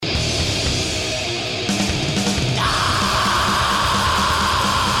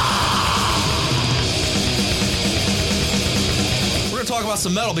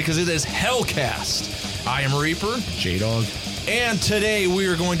awesome metal because it is Hellcast. I am Reaper. J-Dog. And today we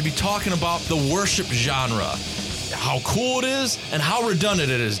are going to be talking about the worship genre, how cool it is and how redundant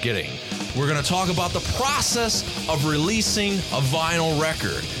it is getting. We're going to talk about the process of releasing a vinyl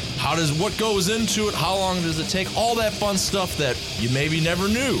record. What goes into it? How long does it take? All that fun stuff that you maybe never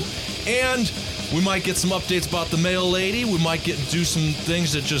knew. And we might get some updates about the Mail Lady. We might do some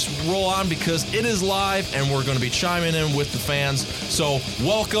things that just roll on because it is live and we're going to be chiming in with the fans. So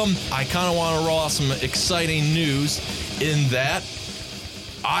welcome. I kind of want to roll out some exciting news in that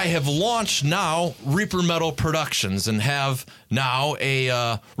I have launched now Reaper Metal Productions and have now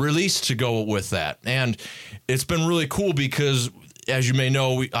a release to go with that. And it's been really cool because, as you may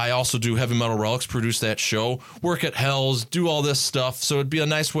know, I also do Heavy Metal Relics, produce that show, work at Hells, do all this stuff. So it'd be a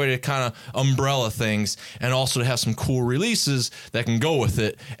nice way to kind of umbrella things and also to have some cool releases that can go with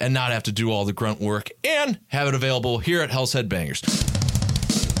it and not have to do all the grunt work and have it available here at Hell's Headbangers.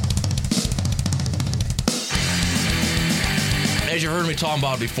 As you heard me talking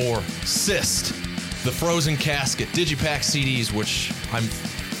about before, Cyst, the Frozen Casket, Digipack CDs, which I'm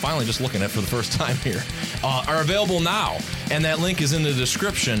finally just looking at for the first time here, are available now, and that link is in the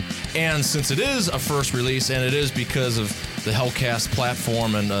description. And since it is a first release, and it is because of the Hellcast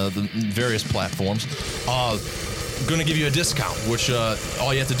platform and the various platforms, going to give you a discount, which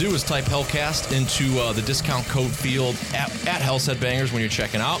all you have to do is type Hellcast into the discount code field at Hell's Headbangers when you're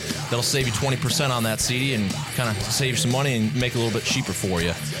checking out. That'll save you 20% on that CD and kind of save you some money and make it a little bit cheaper for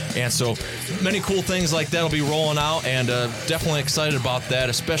you. And so many cool things like that will be rolling out, and definitely excited about that,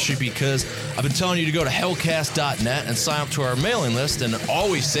 especially because I've been telling you to go to hellcast.net and sign up to our mailing list, and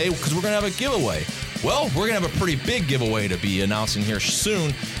always say, because we're going to have a giveaway. Well, we're going to have a pretty big giveaway to be announcing here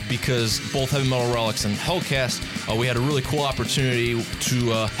soon because both Heavy Metal Relics and Hellcast, we had a really cool opportunity to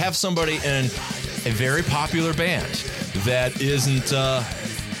have somebody in a very popular band that isn't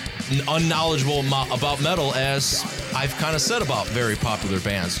unknowledgeable about metal, as I've kind of said about very popular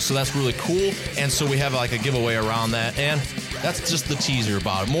bands. So that's really cool. And so we have like a giveaway around that. And that's just the teaser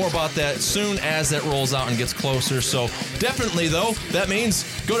about it. More about that soon as that rolls out and gets closer. So definitely, though, that means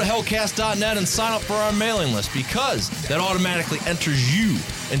go to hellcast.net and sign up for our mailing list, because that automatically enters you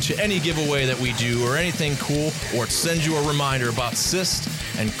into any giveaway that we do or anything cool, or it sends you a reminder about Cyst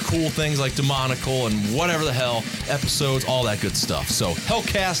and cool things like Demonical and whatever the hell, episodes, all that good stuff. So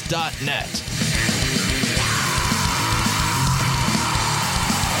hellcast.net.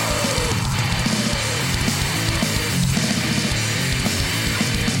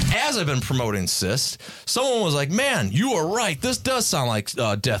 As I've been promoting Cyst, someone was like, man, you are right. This does sound like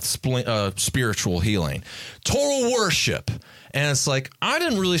spiritual healing. Total worship. And it's like, I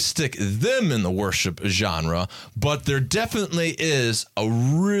didn't really stick them in the worship genre, but there definitely is a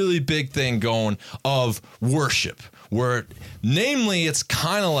really big thing going of worship, where namely it's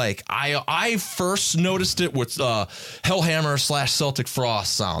kind of like I first noticed it with Hellhammer / Celtic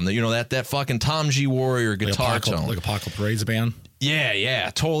Frost sound, that fucking Tom G. Warrior guitar tone. Like Apocalypse Parade's band?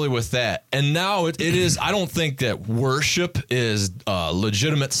 Yeah, totally with that. And now it is, I don't think that worship is a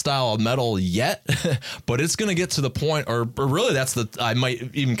legitimate style of metal yet, but it's going to get to the point, or really I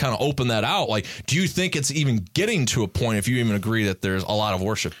might even kind of open that out. Like, do you think it's even getting to a point, if you even agree that there's a lot of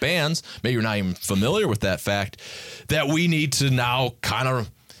worship bands, maybe you're not even familiar with that fact, that we need to now kind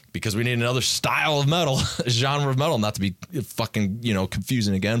of, because we need another style of metal, genre of metal, not to be fucking,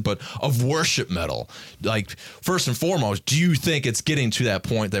 confusing again, but of worship metal. Like, first and foremost, do you think it's getting to that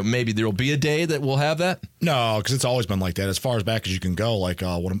point that maybe there'll be a day that we'll have that? No, because it's always been like that. As far as back as you can go, like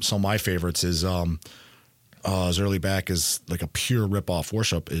some of my favorites is as early back as like a pure rip-off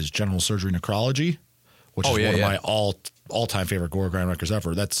worship is General Surgery Necrology, which is one of my all-time favorite gore grind records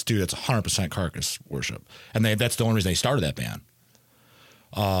ever. That's 100% Carcass worship. And that's the only reason they started that band.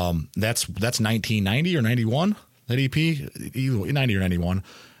 That's 1990 or 91, that EP, either 90 or 91.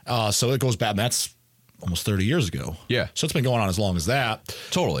 So it goes back, and that's almost 30 years ago. Yeah. So it's been going on as long as that.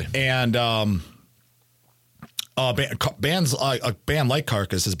 Totally. And bands, a band like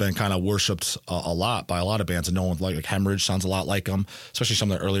Carcass has been kind of worshipped a lot by a lot of bands, and no one like Hemorrhage sounds a lot like them, especially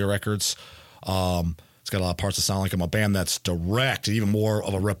some of their earlier records. It's got a lot of parts that sound like them. A band that's direct, even more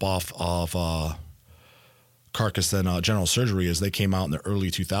of a ripoff of Carcass than General Surgery is, they came out in the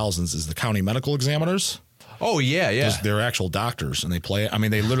early 2000s, is the County Medical Examiners. Oh, yeah. They're actual doctors, and they play it. I mean,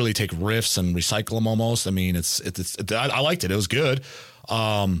 they literally take riffs and recycle them almost. I mean, I liked it. It was good.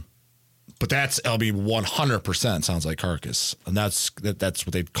 But that's LB 100% sounds like Carcass, and that's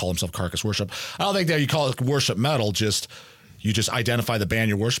what they call themselves, Carcass worship. I don't think that you call it worship metal. You just identify the band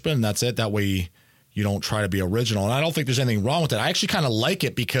you're worshiping, and that's it. That way you don't try to be original. And I don't think there's anything wrong with that. I actually kind of like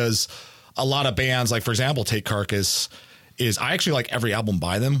it because a lot of bands, like for example, take Carcass, is I actually like every album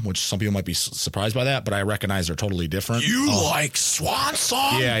by them, which some people might be surprised by that, but I recognize they're totally different. You like Swan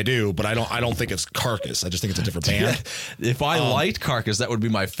Song? Yeah, I do, but I don't think it's Carcass. I just think it's a different band. If I liked Carcass, that would be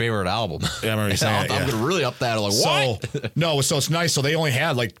my favorite album. Yeah, I remember you saying that, I'm gonna really up that. Like, what? No, so it's nice. So they only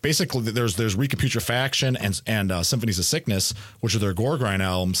had like basically there's Recaputrefaction and Symphonies of Sickness, which are their gore grind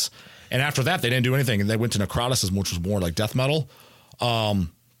albums. And after that, they didn't do anything, and they went to Necroticism, which was more like death metal.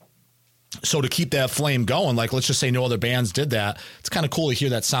 So to keep that flame going, like let's just say no other bands did that. It's kind of cool to hear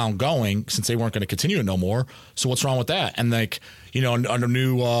that sound going since they weren't going to continue it no more. So what's wrong with that? And like, you know, under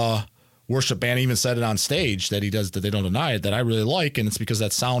new worship band even said it on stage that they don't deny it, that I really like, and it's because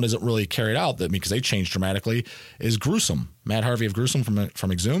that sound isn't really carried out because they changed dramatically. Is Gruesome, Matt Harvey of Gruesome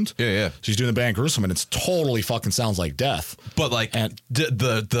from Exhumed? Yeah. So he's doing the band Gruesome, and it's totally fucking sounds like death. But like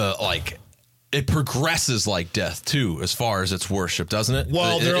the like. It progresses like death too, as far as its worship, doesn't it?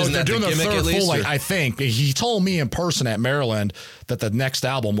 Well, they're doing the third full. Like, I think he told me in person at Maryland that the next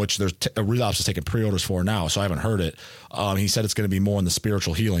album, which there's Relapse is taking pre-orders for now, so I haven't heard it. He said it's going to be more in the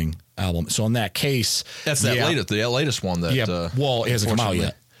spiritual healing album. So in that case, that's the latest one. That well, it hasn't come out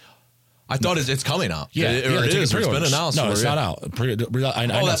yet. I thought it's coming out. Yeah, it is. It's been announced. No, it's not out.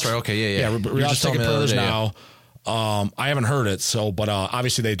 That's right. Okay, yeah. Relapse taking pre-orders now. I haven't heard it. So, but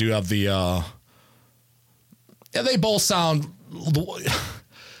obviously they do have the. Yeah, they both sound.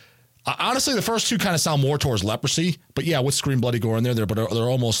 Honestly, the first two kind of sound more towards Leprosy, but yeah, with Scream Bloody Gore in there, but they're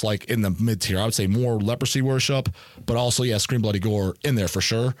almost like in the mid tier. I would say more Leprosy worship, but also Scream Bloody Gore in there for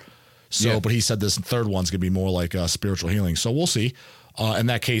sure. So, but he said this third one's gonna be more like spiritual healing. So we'll see. In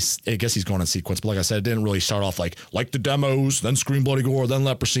that case, I guess he's going in sequence. But like I said, it didn't really start off like the demos, then Scream Bloody Gore, then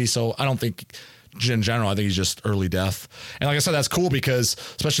Leprosy. So I don't think. In general, I think he's just early death. And like I said, that's cool because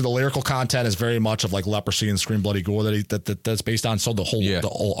especially the lyrical content is very much of like Leprosy and Scream Bloody Gore that's based on. So the whole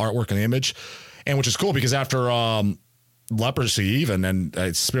artwork and the image, and which is cool because after Leprosy even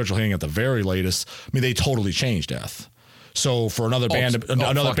and Spiritual Healing at the very latest, I mean, they totally changed death. So for another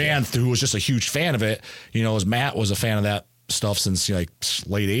band who was just a huge fan of it, you know, as Matt was a fan of that stuff since like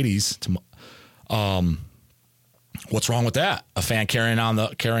late 80s to, what's wrong with that? A fan carrying on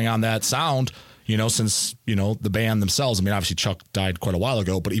that sound. You know, since, you know, the band themselves, I mean, obviously Chuck died quite a while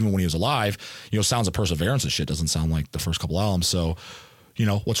ago, but even when he was alive, you know, Sounds of Perseverance and shit doesn't sound like the first couple albums. So, you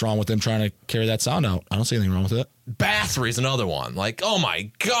know, what's wrong with them trying to carry that sound out? I don't see anything wrong with it. Bathory's another one. Like, oh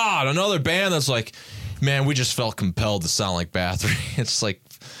my God, another band that's like, man, we just felt compelled to sound like Bathory. It's like,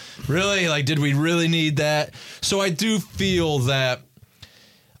 really? Like, did we really need that? So I do feel that,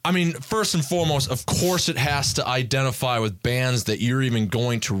 I mean, first and foremost, of course it has to identify with bands that you're even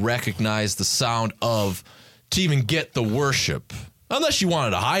going to recognize the sound of to even get the worship. Unless you wanted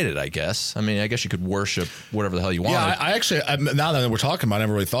to hide it, I guess. I mean, I guess you could worship whatever the hell you wanted. Yeah, I actually, now that we're talking about it, I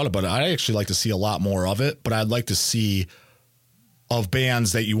never really thought about it. I actually like to see a lot more of it, but I'd like to see of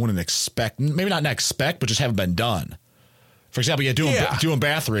bands that you wouldn't expect, maybe not expect, but just haven't been done. For example, doing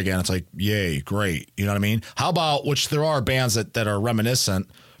Bathory again, it's like, yay, great. You know what I mean? How about, which there are bands that are reminiscent,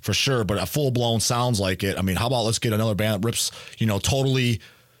 for sure, but a full-blown sounds like it. I mean, how about let's get another band that rips, you know, totally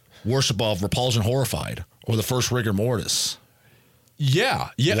worship of Repulsion Horrified or the first Rigor Mortis. Yeah.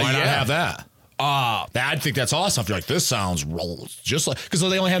 Why not have that? I think that's awesome. If you're like, this sounds just like, because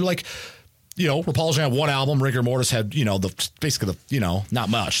they only had like, you know, Repulsion had one album, Rigor Mortis had, you know, basically you know, not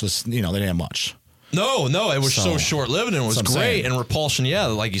much. You know, they didn't have much. No, it was so short-lived and it was great. And Repulsion,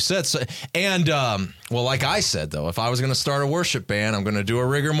 like you said. So, and, well, like I said, though, if I was going to start a worship band, I'm going to do a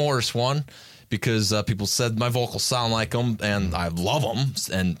Rigor Mortis one because people said my vocals sound like them and I love them.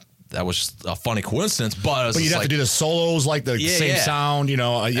 And that was just a funny coincidence. But you'd have to do the solos like the same sound, you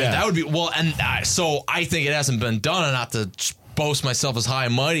know. And that would be, well, and so I think it hasn't been done, and not to boast myself as high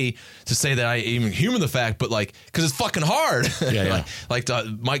and mighty to say that I even humor the fact, but like, because it's fucking hard. like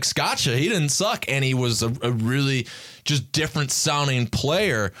Mike Scotcha, he didn't suck, and he was a really just different sounding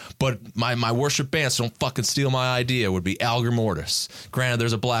player. But my worship band, so don't fucking steal my idea, would be Algor Mortis. Granted,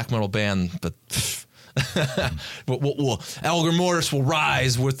 there's a black metal band, but Algor Mortis will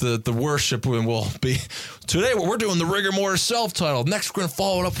rise with the worship, and we'll be today. We're doing the Rigor Mortis self-titled. Next, we're gonna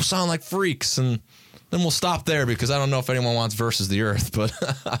follow it up with Sound Like Freaks, and then we'll stop there because I don't know if anyone wants Versus the Earth. But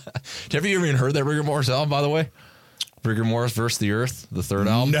have you even heard that Rigor Mortis album, by the way? Rigor Mortis Versus the Earth, the third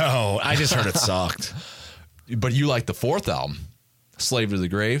album? No, I just heard it sucked. But you like the fourth album, Slave to the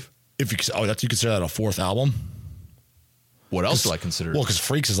Grave? You consider that a fourth album? What else do I consider? Well, because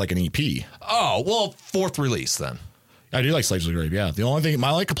Freaks is like an EP. Oh, well, fourth release then. I do like Slaves of the Grave, yeah. The only thing,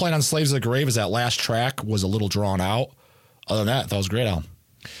 my only complaint on Slaves of the Grave is that last track was a little drawn out. Other than that, I thought it was a great album.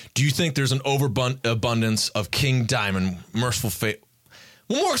 Do you think there's an overabundance of King Diamond, Merciful Fate?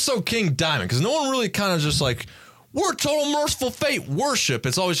 Well, more so King Diamond, because no one really kind of just like we're total Merciful Fate worship.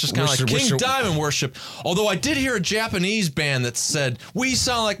 It's always just kind of like King Diamond worship. Although I did hear a Japanese band that said, we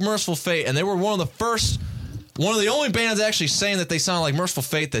sound like Merciful Fate, and they were one of the only bands actually saying that they sound like Merciful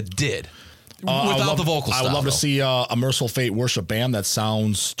Fate that did. Without the vocal style. I would love to see a Merciful Fate worship band that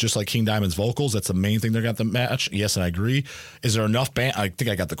sounds just like King Diamond's vocals. That's the main thing they're going to match. Yes, and I agree. Is there enough band? I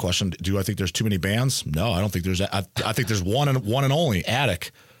think I got the question. Do I think there's too many bands? No, I don't think there's. I think there's one and only Attic.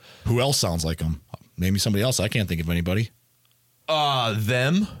 Who else sounds like them? Maybe somebody else. I can't think of anybody.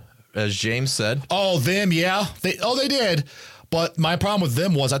 Them, as James said. Oh, them, yeah. They did. But my problem with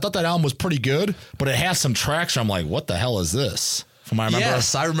them was I thought that album was pretty good, but it has some tracks where I'm like, what the hell is this? From what I remember.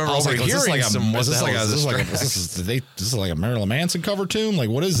 Yes, I remember overhearing some. This is like a Marilyn Manson cover tune? Like,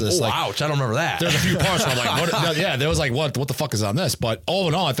 what is this? Oh, like, ouch, I don't remember that. There's a few parts where I'm like, what, yeah, there was like, what the fuck is on this? But all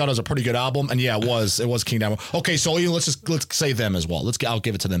in all, I thought it was a pretty good album. And yeah, it was King Diamond. Okay, so let's say them as well. I'll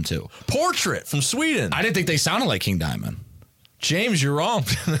give it to them too. Portrait from Sweden. I didn't think they sounded like King Diamond. James, you're wrong.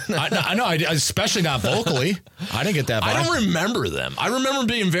 I know, especially not vocally. I didn't get that vibe. I don't remember them. I remember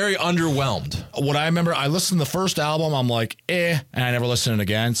being very underwhelmed. What I remember, I listened to the first album, I'm like, and I never listened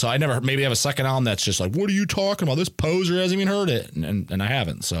again. So I never maybe have a second album that's just like, what are you talking about? This poser hasn't even heard it, and I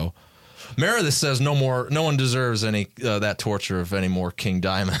haven't. So Meredith says no one deserves any that torture of any more King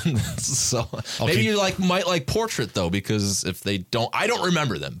Diamond. So maybe you might like Portrait though, because if they don't, I don't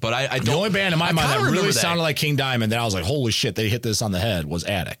remember them. But I don't. The only band in my mind that really sounded like King Diamond that I was like, holy shit, they hit this on the head was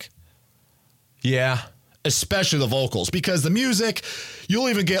Attic. Yeah, especially the vocals, because the music, you'll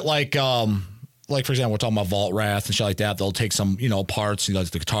even get like for example, we're talking about Vault Wrath and shit like that. They'll take some parts, like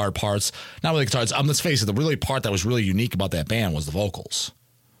the guitar parts, not really guitars. Let's face it, the really part that was really unique about that band was the vocals.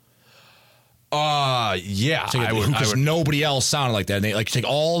 Yeah, because nobody else sounded like that. And they take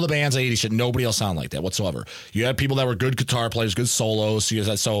all the bands of the 80s shit, nobody else sounded like that whatsoever. You had people that were good guitar players, good solos.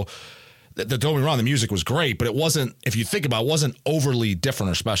 So don't get me wrong, the music was great, but it wasn't. If you think about it, wasn't overly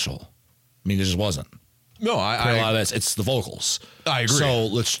different or special. I mean, it just wasn't. No, a lot of this, it's the vocals. I agree. So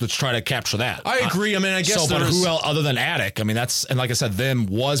let's try to capture that. I agree. I mean, I guess. So, but who else other than Attic? I mean, and like I said,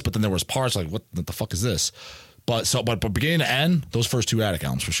 but then there was parts like, what the fuck is this? But beginning to end, those first two Attic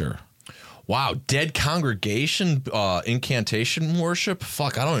albums for sure. Wow, Dead Congregation, Incantation Worship.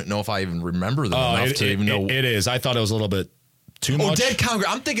 Fuck, I don't know if I even remember them enough to even know. It is. I thought it was a little bit too much. Dead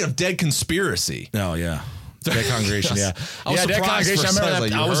Congregation. I'm thinking of Dead Conspiracy. Oh yeah, Dead Congregation. Yeah, Dead Congregation. I remember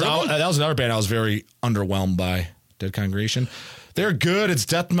that. That was another band I was very underwhelmed by. Dead Congregation. They're good. It's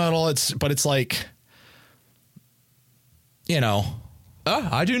death metal. But it's like,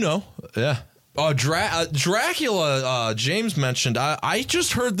 I do know. Yeah. Dracula, James mentioned. I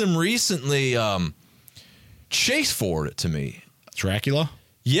just heard them recently. Chase forwarded it to me. Dracula?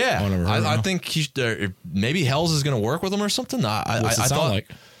 Yeah. I think maybe Hells is going to work with him or something. What's it sound like?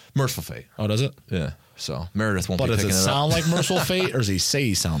 Merciful Fate. Oh, does it? Yeah. So Meredith won't be picking it up. But does it sound like Merciful Fate, or does he say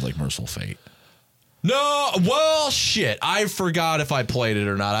he sounds like Merciful Fate? No. Well, shit. I forgot if I played it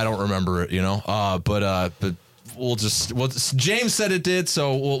or not. I don't remember it, But James said it did,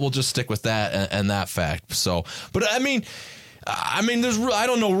 so we'll just stick with that and that fact. So, but I mean, I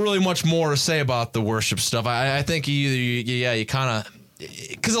don't know really much more to say about the worship stuff. I think you kind of,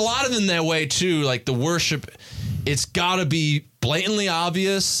 because a lot of them that way too, like the worship, it's got to be blatantly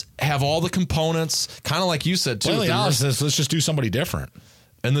obvious, have all the components, kind of like you said too. Blatantly obvious. Let's just do somebody different,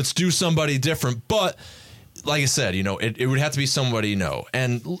 and let's do somebody different, but. Like I said, it would have to be somebody you know.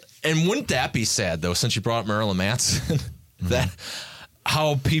 And wouldn't that be sad, though, since you brought up Marilyn Manson, that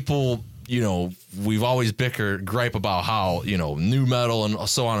how people, we've always gripe about how, new metal and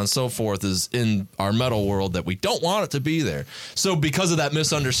so on and so forth is in our metal world that we don't want it to be there. So because of that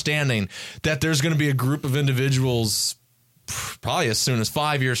misunderstanding that there's going to be a group of individuals probably as soon as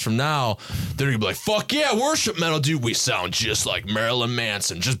 5 years from now, they're going to be like, fuck yeah, worship metal, dude. We sound just like Marilyn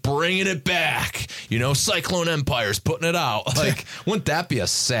Manson, just bringing it back. Cyclone Empire's putting it out. Like, wouldn't that be a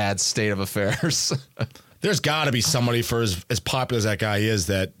sad state of affairs? There's got to be somebody for as popular as that guy is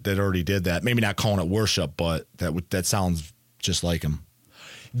that already did that. Maybe not calling it worship, but that sounds just like him.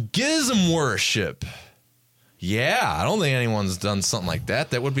 Gism worship. Yeah, I don't think anyone's done something like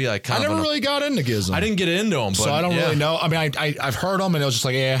that. That would be like kind of. I never really got into Gism. I didn't get into them, so I don't really know. I mean, I've heard them, and it was just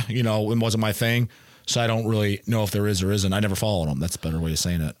like, it wasn't my thing. So I don't really know if there is or isn't. I never followed them. That's a better way of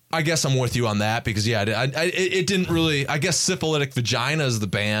saying it. I guess I'm with you on that because it didn't really. I guess Syphilitic Vaginas, the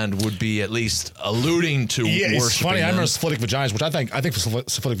band, would be at least alluding to. Yeah, it's funny. I remember Syphilitic Vaginas, which I think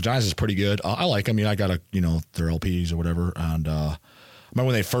Syphilitic Vaginas is pretty good. I like them. I got their LPs or whatever, and I remember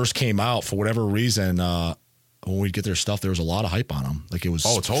when they first came out for whatever reason. when we'd get their stuff, there was a lot of hype on them. Like it was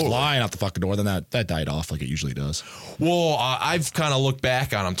flying out the fucking door. Then that died off like it usually does. Well, I've kind of looked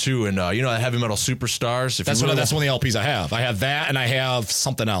back on them too, and you know, Heavy Metal Superstars. That's one of the LPs I have. I have that, and I have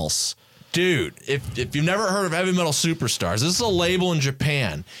something else. Dude, if you've never heard of Heavy Metal Superstars, this is a label in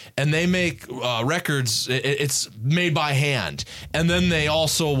Japan, and they make records. It's made by hand, and then they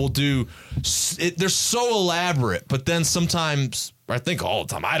also will do. They're so elaborate, but then sometimes, I think all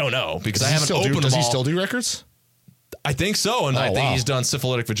the time, I don't know because I haven't opened them. Does he still do records? I think so, and I think he's done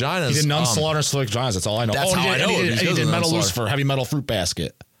Syphilitic Vaginas. He did Nunslaughter and Syphilitic Vaginas. That's all I know. That's how I know. He did Metal Lucifer, Heavy Metal Fruit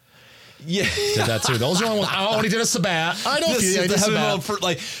Basket. Yeah, did that too. Those are the only ones. Oh, he did a Sabat. I know he did the Heavy Metal Fruit.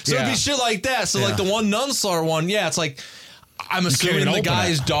 Like, so it'd be shit like that. So like the one Nunslaughter one, it's like I'm assuming the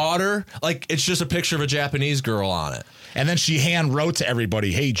guy's daughter. Like it's just a picture of a Japanese girl on it, and then she hand wrote to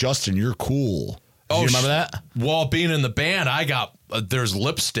everybody, "Hey, Justin, you're cool." Do you remember that? Well, being in the band, I got there's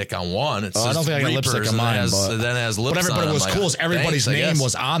lipstick on one. It says I don't think I got lipstick on mine, but then it has lips. But it was cool. Is everybody's name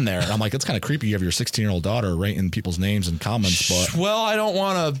was on there, and I'm like, it's kind of creepy. You have your 16-year-old daughter writing people's names and comments. But well, I don't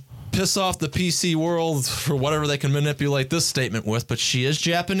want to piss off the PC world for whatever they can manipulate this statement with, but she is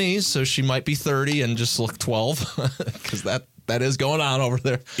Japanese, so she might be 30 and just look 12 because that is going on over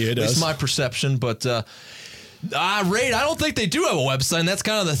there. It is. It's my perception, but. Raid, I don't think they do have a website, and that's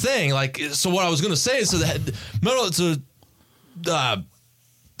kind of the thing. Like, so what I was going to say is, Heavy Metal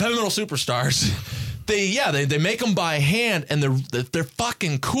Superstars, they make them by hand, and they're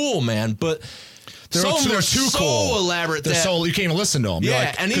fucking cool, man. But they're too cool, elaborate. They're so you can't even listen to them.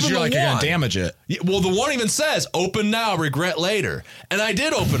 Yeah, and even you're going to damage it. Well, the one even says "Open now, regret later," and I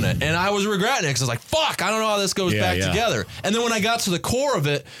did open it, and I was regretting it because I was like, "Fuck, I don't know how this goes back together." And then when I got to the core of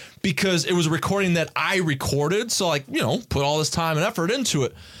it, because it was a recording that I recorded, so like put all this time and effort into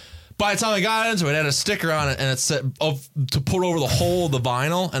it. By the time I got into it, it had a sticker on it, and it said to put over the whole of the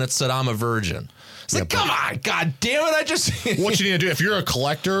vinyl, and it said "I'm a virgin." It's like, come on, god damn it! I just what you need to do if you're a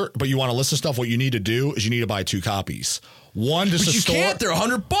collector, but you want to listen to stuff. What you need to do is you need to buy 2 copies. One just but a you store. Can't. They're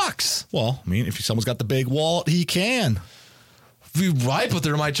 $100. Well, I mean, if someone's got the big wallet, he can. Right, but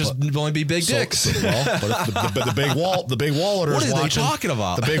there might just only be big dicks. Well, but if the big walleters. What are watching, they talking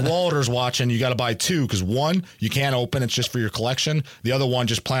about? The big walleters watching. You got to buy 2 because one you can't open; it's just for your collection. The other one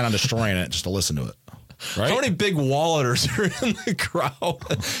just plan on destroying it just to listen to it. Right? How many big walleters are in the crowd?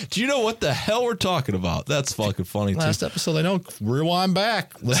 Do you know what the hell we're talking about? That's fucking funny. Last episode, I know. Rewind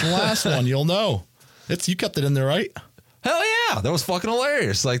back. Listen to the last one. You'll know. You kept it in there, right? Hell yeah, that was fucking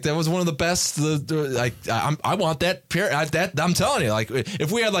hilarious. Like that was one of the best. I want that. I'm telling you, like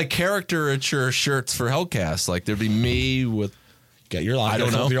if we had like caricature shirts for Hellcast, like there'd be me with. Get your line. I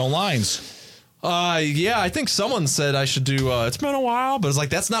don't know your own lines. Yeah, I think someone said I should do. It's been a while, but it's like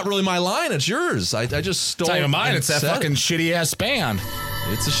that's not really my line. It's yours. I just stole. It's not even mine. It's that fucking shitty ass band.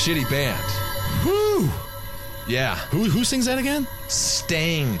 It's a shitty band. Whoo. Yeah. Who sings that again?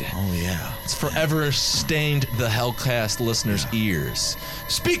 Stained. Oh yeah. It's forever stained the Hellcast listeners' ears.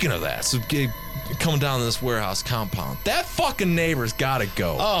 Speaking of that, so coming down to this warehouse compound, that fucking neighbor's gotta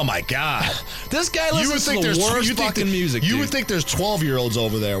go. Oh my god. This guy listens to the worst fucking music. You would think there's 12-year-olds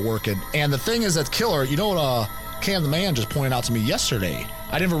over there working, and the thing is that's killer. You know what? Cam the Man just pointed out to me yesterday.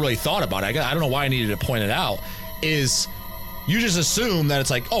 I never really thought about it. I don't know why I needed to point it out. Is you just assume that it's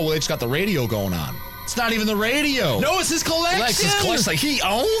like, oh, well, they just got the radio going on. It's not even the radio. No, it's his collection. Like, his collection. Like, he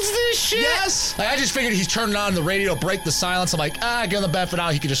owns this shit? Yes. Like, I just figured he's turning on the radio, break the silence. I'm like, give him the benefit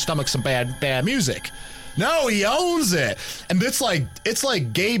out. He could just stomach some bad music. No, he owns it. And it's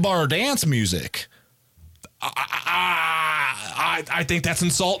like gay bar dance music. I think that's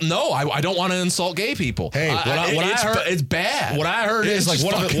insulting. No, I don't want to insult gay people. Hey, what I heard, it's bad. What I heard is like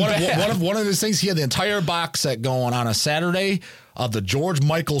one of his things. He had the entire box set going on a Saturday of the George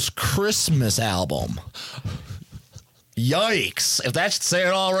Michael's Christmas album. Yikes! If that should say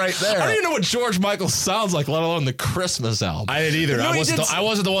it all right there. I don't even know what George Michael sounds like, let alone the Christmas album. I didn't either. I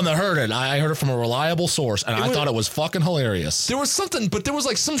wasn't the one that heard it. I heard it from a reliable source, and I thought it was fucking hilarious. There was something, but there was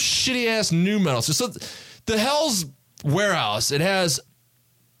like some shitty ass new metal. So the Hell's Warehouse. It has.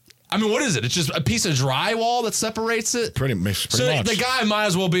 I mean, what is it? It's just a piece of drywall that separates it. Pretty much. The guy might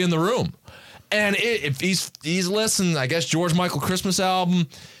as well be in the room. And if he's listening, I guess George Michael Christmas album,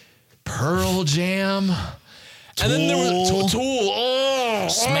 Pearl Jam, Tool, and then there was Tool,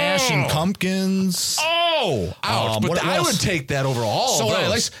 Smashing Pumpkins. Oh, ouch! But I would take that over all.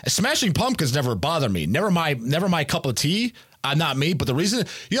 So Smashing Pumpkins never bothered me. Never my cup of tea. Not me, but the reason,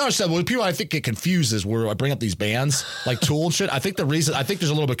 you understand, when people I think get confused is where I bring up these bands like Tool and shit. I think there's a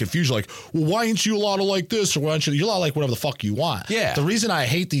little bit of confusion, like, well, why ain't you allowed to like this, or why aren't you're allowed to like whatever the fuck you want? Yeah. The reason I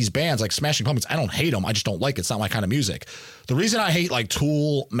hate these bands like Smashing Pumpkins, I don't hate them, I just don't like it. It's not my kind of music. The reason I hate like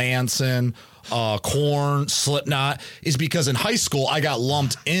Tool, Manson, Korn, Slipknot is because in high school I got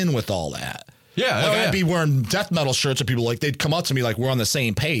lumped in with all that. Yeah, like I'd be wearing death metal shirts, and people like they'd come up to me like we're on the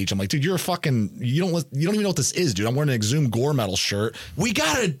same page. I'm like, dude, you're a fucking you don't even know what this is, dude. I'm wearing an Exhumed Gore metal shirt. We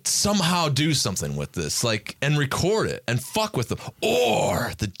gotta somehow do something with this, like, and record it and fuck with them.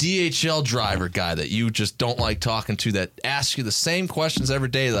 Or the DHL driver guy that you just don't like talking to that asks you the same questions every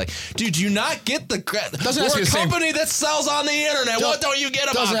day, like, dude, do you not get the we're a company that sells on the internet? What don't you get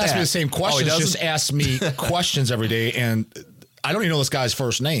about that? Doesn't ask me the same questions. Just asks me questions every day, and I don't even know this guy's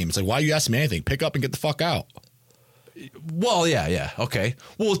first name. It's like, why are you asking me anything? Pick up and get the fuck out. Well, yeah, okay.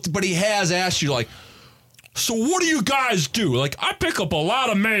 Well, but he has asked you, like, so what do you guys do? Like, I pick up a lot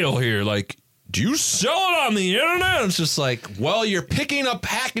of mail here. Like, do you sell it on the internet? It's just like, well, you're picking up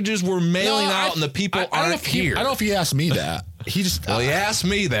packages we're mailing out, and the people aren't here. I don't know if he asked me that. He just he asked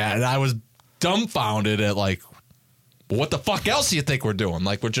me that, and I was dumbfounded at, like, what the fuck else do you think we're doing?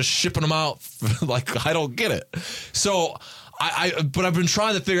 Like, we're just shipping them out. Like, I don't get it. So but I've been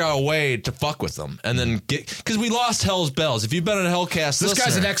trying to figure out a way to fuck with them and then because we lost Hell's Bells. If you've been in a Hellcast, this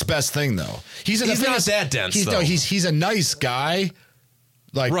guy's the next best thing though. He's not that dense. Though. He's a nice guy.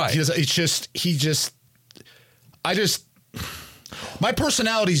 Like, right. My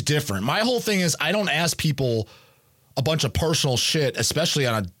personality's different. My whole thing is I don't ask people a bunch of personal shit, especially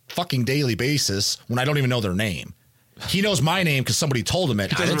on a fucking daily basis when I don't even know their name. He knows my name because somebody told him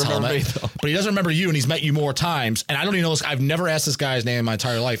it. I didn't tell him it, but he doesn't remember you, and he's met you more times. And I don't even know this. I've never asked this guy's name in my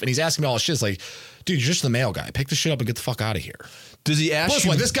entire life, and he's asking me all this shit. It's like, dude, you're just the mail guy. Pick the shit up and get the fuck out of here. Does he ask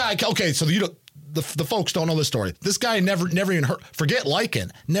you? This guy. Okay, so the folks don't know this story. This guy never even heard. Forget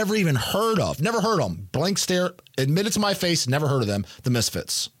liking. Never even heard of. Never heard of them. Blank stare. Admitted to my face. Never heard of them. The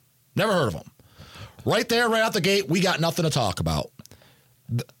Misfits. Never heard of them. Right there, right out the gate. We got nothing to talk about.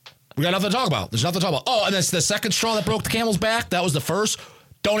 We got nothing to talk about. There's nothing to talk about. Oh, and that's the second straw that broke the camel's back. That was the first.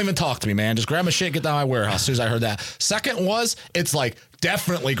 Don't even talk to me, man. Just grab my shit, get down my warehouse. As soon as I heard that. Second was, it's like,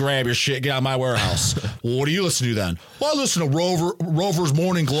 definitely grab your shit, get out of my warehouse. Well, what do you listen to then? Well, I listen to Rover's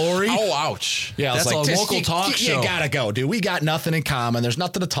Morning Glory. Oh, ouch. Yeah, that's like, a local talk show. You gotta go, dude. We got nothing in common. There's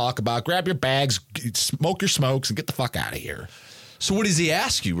nothing to talk about. Grab your bags, smoke your smokes, and get the fuck out of here. So what does he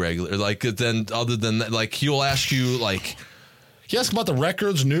ask you regularly? Like, then, other than that, like, he'll ask you, like... He asks about the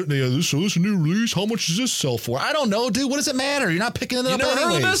records. This new release. How much does this sell for? I don't know, dude. What does it matter? You're not picking it up anyways. You never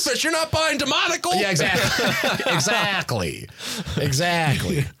heard of this, but you're not buying Demonical. Yeah, exactly.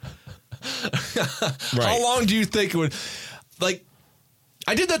 Exactly. Right. How long do you think it would... Like,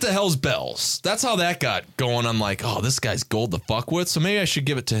 I did that to Hell's Bells. That's how that got going. I'm like, oh, this guy's gold to fuck with, so maybe I should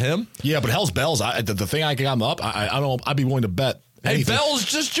give it to him. Yeah, but Hell's Bells, the thing I got him up, I don't know, I'd be willing to bet anything. Hey, Bells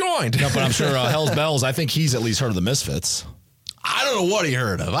just joined. No, but I'm sure Hell's Bells, I think he's at least heard of the Misfits. I don't know what he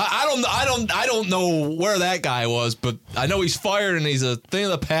heard of. I don't know where that guy was, but I know he's fired and he's a thing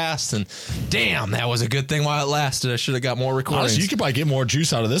of the past. And damn, that was a good thing while it lasted. I should have got more recordings. Honestly, you could probably get more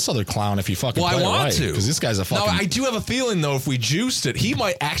juice out of this other clown if you fucking play it right. Well, I want to, because this guy's a fucking... No, I do have a feeling though, if we juiced it, he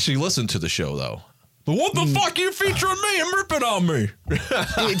might actually listen to the show though. But what the fuck are you featuring me and ripping on me?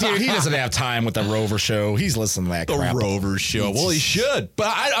 Dude, he doesn't have time with the Rover show. He's listening to that crap. The Rover show. Well, he should.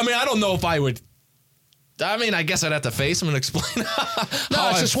 But I mean, I don't know if I would... I mean, I guess I'd have to face him and explain. No,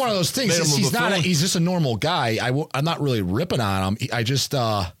 it's just one of those things. He's just a normal guy. I'm not really ripping on him. I just,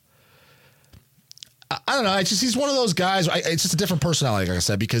 I don't know. He's one of those guys. It's just a different personality, like I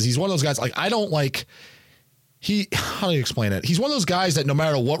said, because he's one of those guys. Like, I don't like. How do you explain it? He's one of those guys that no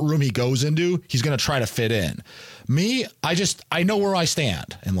matter what room he goes into, he's going to try to fit in. Me, I know where I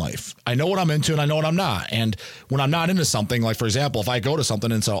stand in life. I know what I'm into and I know what I'm not. And when I'm not into something, like for example, if I go to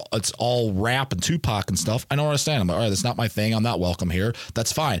something and it's all rap and Tupac and stuff, I know where I stand. I'm like, all right, that's not my thing. I'm not welcome here.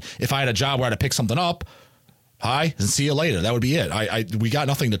 That's fine. If I had a job where I had to pick something up, hi, and see you later. That would be it. We got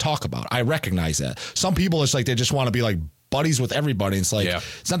nothing to talk about. I recognize that. Some people, it's like they just want to be like buddies with everybody. It's like,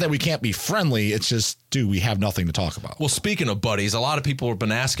 It's not that we can't be friendly. It's just, dude, we have nothing to talk about. Well, speaking of buddies, a lot of people have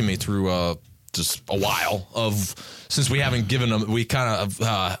been asking me through just a while since we haven't given them, we kind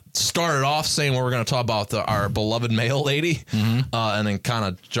of started off saying we were going to talk about our beloved mail lady, and then kind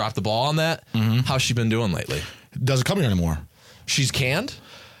of dropped the ball on that. How's she been doing lately? Doesn't come here anymore. She's canned?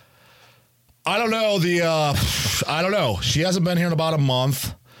 I don't know. I don't know. She hasn't been here in about a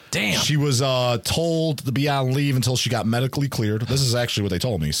month. Damn. She was told to be on leave until she got medically cleared. This is actually what they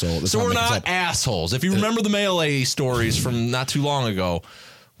told me. So we're not assholes. If you remember the mail lady stories from not too long ago,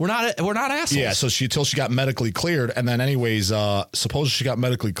 We're not assholes. Yeah, so till she got medically cleared, and then anyways, suppose she got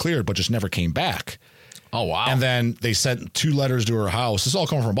medically cleared, but just never came back. Oh, wow. And then they sent 2 letters to her house. This is all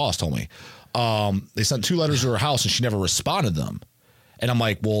coming from a boss, told me. They sent 2 letters to her house, and she never responded to them. And I'm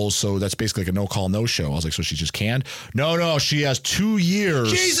like, well, so that's basically like a no-call, no-show. I was like, so she just canned? No, she has 2 years.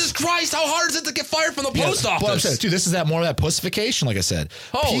 Jesus Christ, how hard is it to get fired from the post office? But I'm saying, dude, this is more of that pussification, like I said.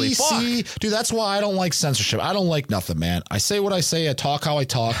 Holy PC, fuck. Dude, that's why I don't like censorship. I don't like nothing, man. I say what I say, I talk how I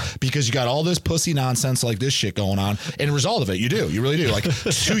talk, because you got all this pussy nonsense like this shit going on. And the result of it, you do. You really do. Like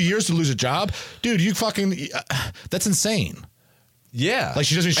 2 years to lose a job? Dude, you fucking, that's insane. Yeah. Like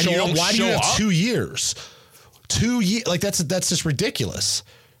she doesn't show up. Why do you have 2 years? 2 years, like that's just ridiculous.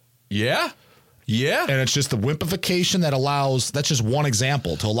 Yeah, and it's just the wimpification that allows. That's just one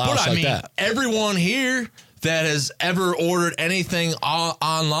example to allow us like that. Everyone here that has ever ordered anything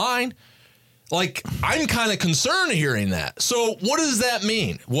online, like I'm kind of concerned hearing that. So what does that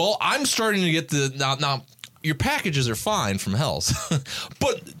mean? Well, I'm starting to get now. Your packages are fine from Hell's,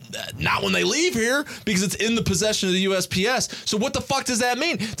 but not when they leave here because it's in the possession of the USPS. So what the fuck does that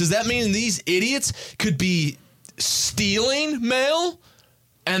mean? Does that mean these idiots could be stealing mail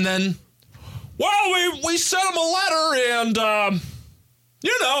and then, well, we sent them a letter and,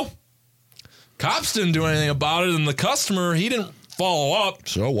 cops didn't do anything about it and the customer, he didn't follow up.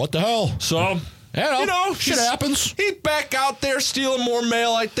 So what the hell? So, shit happens. He's back out there stealing more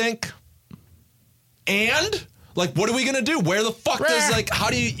mail, I think. And, like, what are we going to do? Where the fuck does, like, how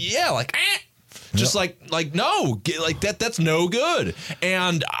do you, just like, no, that's no good.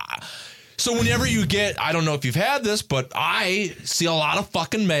 And, so whenever you get, I don't know if you've had this, but I see a lot of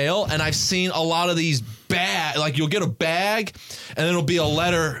fucking mail, and I've seen a lot of these like you'll get a bag, and it'll be a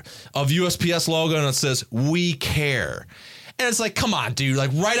letter of USPS logo, and it says, "We care." And it's like, come on, dude,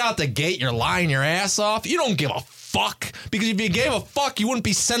 like right out the gate, you're lying your ass off. You don't give a fuck, because if you gave a fuck, you wouldn't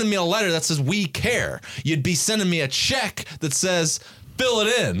be sending me a letter that says, "We care." You'd be sending me a check that says, fill it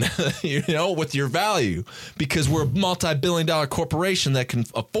in, with your value, because we're a multi-billion-dollar corporation that can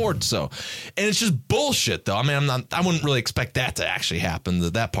afford so. And it's just bullshit, though. I mean, I wouldn't really expect that to actually happen,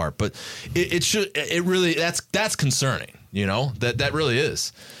 that part, but it really, that's concerning, that really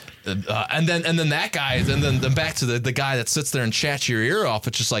is. And then that guy, and then back to the guy that sits there and chats your ear off.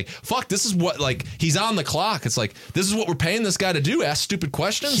 It's just like, fuck, this is what, like, he's on the clock. It's like, this is what we're paying this guy to do, ask stupid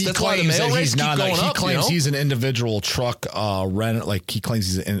questions. That's why the mail rates keep going up. He claims he's an individual truck renter. Like, he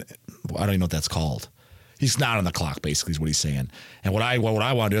claims he's I don't even know what that's called. He's not on the clock, basically, is what he's saying. And what I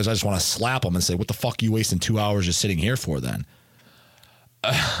want to do is I just want to slap him and say, what the fuck are you wasting 2 hours just sitting here for then?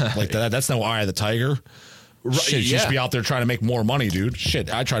 Like, that's no eye of the tiger. Right, shit, you should be out there trying to make more money, dude.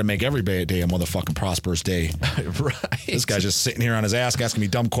 Shit, I try to make every day a motherfucking prosperous day. Right. This guy's just sitting here on his ass asking me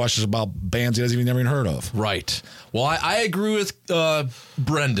dumb questions about bands he hasn't even never even heard of. Right. Well, I agree with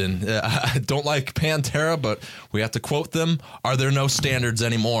Brendan. I don't like Pantera, but we have to quote them. Are there no standards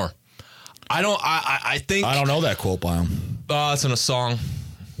anymore? I think... I don't know that quote by him. It's in a song.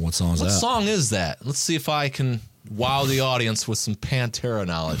 What song is that? What song is that? Let's see if I can wow the audience with some Pantera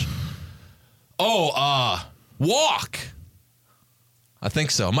knowledge. Walk. I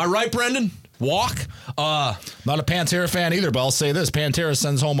think so. Am I right, Brendan? Walk. Not a Pantera fan either, but I'll say this. Pantera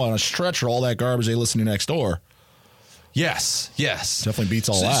sends home on a stretcher all that garbage they listen to next door. Yes. Definitely beats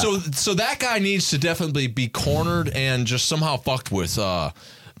all that. So that guy needs to definitely be cornered and just somehow fucked with,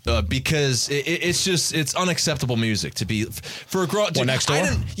 because it's unacceptable music to be for a girl. Next door?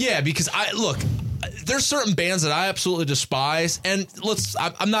 Because there's certain bands that I absolutely despise, and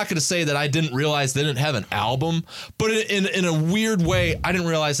I'm not going to say that I didn't realize they didn't have an album, but in a weird way, I didn't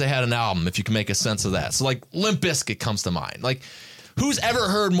realize they had an album, if you can make a sense of that. So like Limp Bizkit comes to mind. Like, who's ever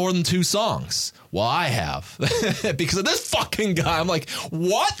heard more than 2 songs? Well, I have. Because of this fucking guy. I'm like,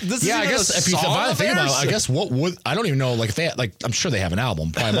 what? This is I guess if I think about it, I guess what would, I don't even know, like if they had, like, I'm sure they have an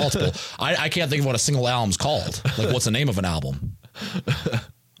album, probably multiple. I can't think of what a single album's called. Like, what's the name of an album?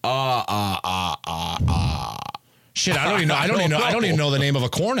 Shit, I don't even know the name of a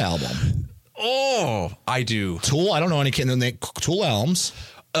Korn album. Oh, I do. Tool, I don't know any Tool albums.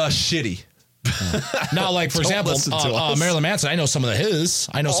 Shitty. Now, like, for example, Marilyn Manson, I know some of his.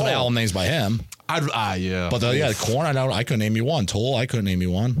 I know some album names by him. Yeah. But Korn, I couldn't name you one. Tool, I couldn't name you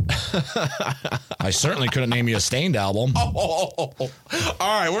one. I certainly couldn't name you a Stained album. All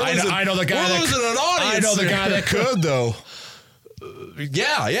right, I know the guy I know the guy that could, though.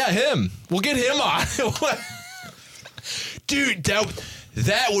 Yeah, him. We'll get him on. Dude,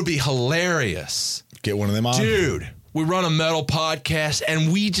 that would be hilarious. Get one of them on. Dude, we run a metal podcast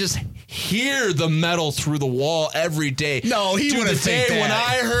and we just hear the metal through the wall every day. No, he wouldn't think that. When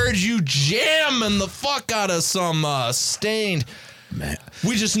I heard you jamming the fuck out of some Stained, Man.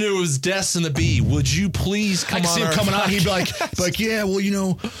 We just knew it was Des and the Bee. Would you please come on? I can see him coming out. He'd be like, yeah,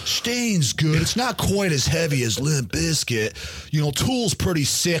 well, Stain's good. It's not quite as heavy as Limp Bizkit. Tool's pretty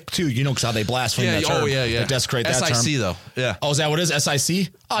sick too. Because how they blaspheme that term. Oh yeah. They desecrate that term. SIC though. Yeah. Oh, is that what it is? SIC?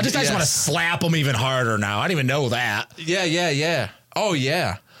 Oh, I just want to slap him even harder now. I didn't even know that. Yeah. Oh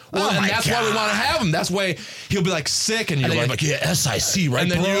yeah. Well, and that's why we want to have him. That's why he'll be like sick, and you're like, yeah, SIC, right?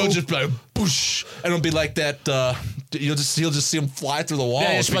 And then bro? you'll just be like, boosh, and it'll be like that. He'll just see him fly through the wall.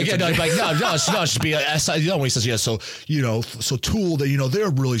 Yeah, it's like, no, it should be a SIC. When he says, yeah, so Tool, they're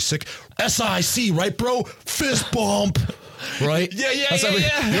really sick. SIC, right, bro? Fist bump. Right? Yeah.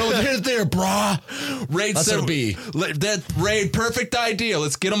 Hit it there, brah. Raid That's said, what it'll be. That Raid, perfect idea.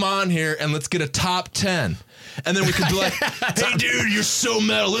 Let's get him on here, and let's get a top 10. And then we could be like, hey, dude, you're so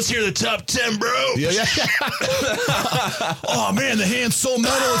metal. Let's hear the top 10, bro. Yeah. Oh, man, the hand's so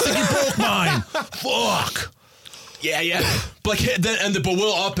metal. I think he broke mine. Fuck. Yeah. But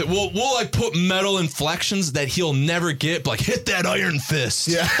we'll up it. We'll like put metal inflections that he'll never get. Like hit that iron fist.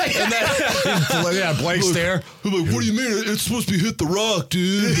 Yeah. And then Blake's there. I'm like, what do you mean? It's supposed to be hit the rock,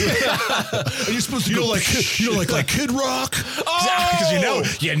 dude. Are you supposed to go like Kid Rock? Oh, because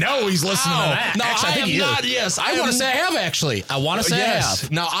he's listening to that. No, actually, I think I am not. Yes, I want to say I have actually. I want to say I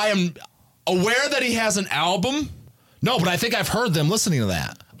have. Now I am aware that he has an album. No, but I think I've heard them listening to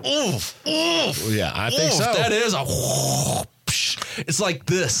that. Oof. Yeah, I think so. That is it's like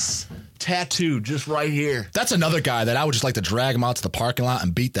this tattooed just right here. That's another guy that I would just like to drag him out to the parking lot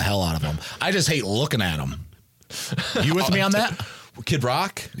and beat the hell out of him. I just hate looking at him. You with me on that? Kid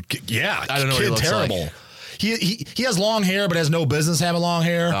Rock? Yeah, I don't know. What he looks terrible. Like. He has long hair, but has no business having long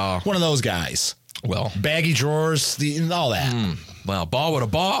hair. Oh. One of those guys. Well, baggy drawers, all that. Well, ball with a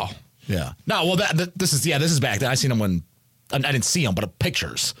ball. Yeah. No, well, this is back then. I seen him when. I didn't see him, but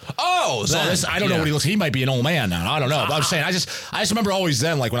pictures. Oh, so I don't know what he looks. He might be an old man now. I don't know. But I'm saying, I just remember always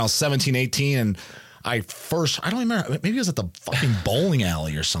then, like when I was 17, 18, and I don't remember. Maybe it was at the fucking bowling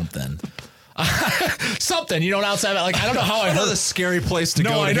alley or something. Something, outside. Like I don't know how I heard. A scary place to go.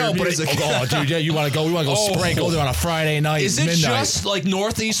 No, I know, but dude, yeah, you want to go? We want to go spray. Go there on a Friday night. Is it midnight. just like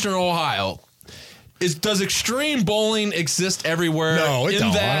northeastern Ohio? Does extreme bowling exist everywhere? No, I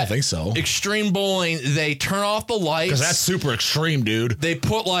don't think so. Extreme bowling, they turn off the lights. Because that's super extreme, dude. They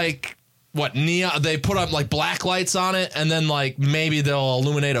put neon? They put up like black lights on it, and then like maybe they'll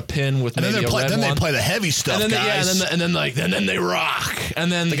illuminate a pin with maybe a red one. Then they play the heavy stuff, guys. And then they rock,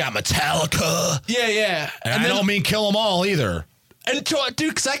 and then they got Metallica. Yeah. And I don't mean kill them all either. And dude,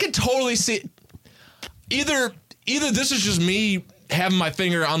 because I can totally see either this is just me having my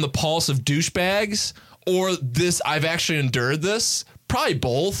finger on the pulse of douchebags, or this I've actually endured this. Probably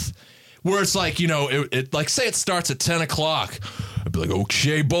both. Where it's like, it like say it starts at 10 o'clock. I'd be like,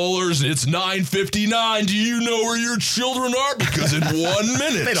 okay, bowlers, it's 9:59. Do you know where your children are? Because in 1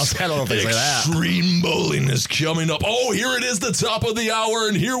 minute, they don't know things like that. Extreme bowling is coming up. Oh, here it is, the top of the hour,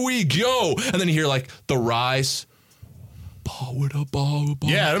 and here we go. And then you hear like the rise. Ball with a ball.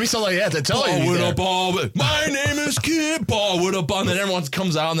 Yeah, it'll be something like that to tell you. Ball with a ball. My name is Kid. Ball with a ball. And then everyone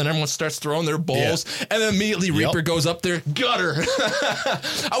comes out, and then everyone starts throwing their bowls. Yeah. And then immediately Reaper goes up there. Gutter.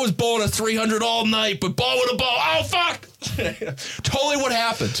 I was bowling a 300 all night, but ball with a ball. Oh, fuck. Totally what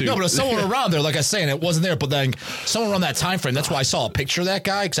happened, too. No, but someone around there, like I was saying, it wasn't there. But then someone around that time frame, that's why I saw a picture of that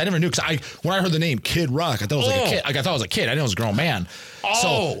guy. Because I never knew. Because when I heard the name Kid Rock, I thought it was like a kid. I thought it was a kid. I didn't know it was a grown man.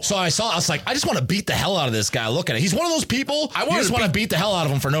 So I was like, I just want to beat the hell out of this guy looking at it. He's one of those people, you just want to beat the hell out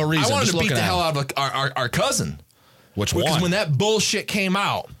of him for no reason. I wanted to beat the hell out of our cousin. Which one? Because when that bullshit came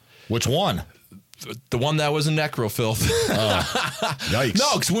out. Which one? The one that was in Necrofilth. Yikes.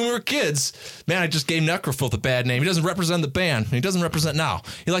 No, because when we were kids, man, I just gave Necrofilth a bad name. He doesn't represent the band. He doesn't represent now.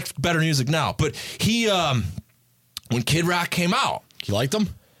 He likes better music now. But he, when Kid Rock came out. You liked him?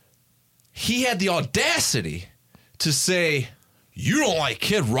 He had the audacity to say, you don't like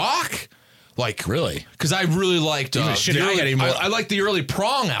Kid Rock? Like, really? Because I really liked I liked the early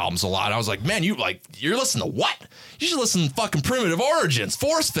Prong albums a lot. I was like, man, you're listening to what? You should listen to fucking Primitive Origins,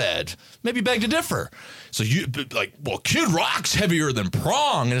 Force Fed, maybe Beg to Differ. So Kid Rock's heavier than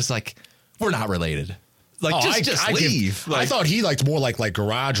Prong, and it's like, we're not related. Like, just leave. I thought he liked more like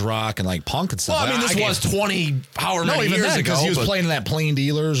garage rock and like punk and stuff. Well, I mean, this was 20 however many years ago. Because he was playing in that Plain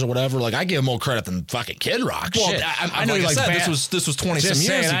Dealers or whatever. Like, I give him more credit than fucking Kid Rock. Well, shit. I know, like he liked this was 20 some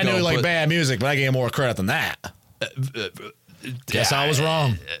years ago. I knew he liked bad music, but I gave him more credit than that. Guess I was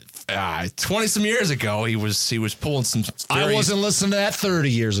wrong. 20 some years ago, he was pulling some. I wasn't listening to that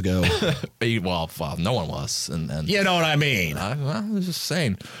 30 years ago. well, no one was, and you know what I mean. I was just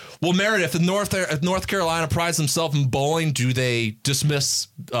saying. Well, Meredith, if North Carolina prides themselves in bowling, do they dismiss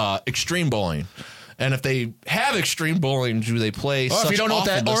extreme bowling And if they have extreme bowling, do they play? Or if you don't know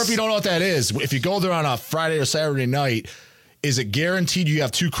what that is, if you go there on a Friday or Saturday night, is it guaranteed you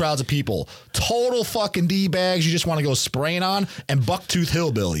have 2 crowds of people? Total fucking D-bags you just want to go spraying on, and bucktooth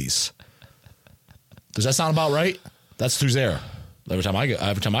hillbillies. Does that sound about right? That's who's there. Every time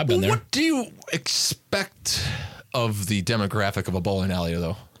I've been there. What do you expect of the demographic of a bowling alley,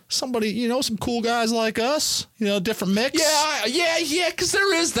 though? Somebody, some cool guys like us, different mix. Yeah, because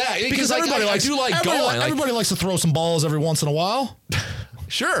there is that. Because everybody likes going. Everybody likes to throw some balls every once in a while.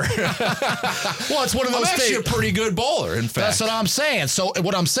 Sure. Well, it's one of those I'm actually a pretty good bowler, in fact. That's what I'm saying. So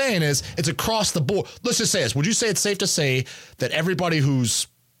what I'm saying is it's across the board. Let's just say this. Would you say it's safe to say that everybody who's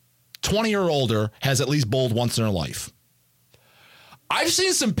 20 or older has at least bowled once in their life? I've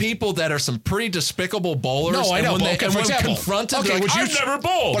seen some people that are some pretty despicable bowlers. No, I know. And when confronted, I've never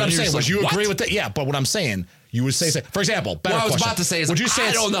bowled. But I'm saying, would you agree with that? Yeah, but what I'm saying, you would say, for example, better what I was question. about to say is, would you say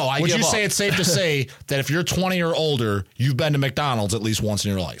I don't know. Would you say it's safe to say that if you're 20 or older, you've been to McDonald's at least once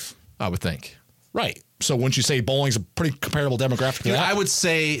in your life? I would think. Right. So wouldn't you say bowling's a pretty comparable demographic to that? I would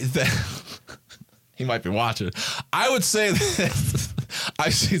say that he might be watching. I would say that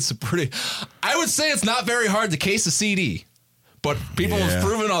I've seen some pretty. I would say it's not very hard to case a CD. But people have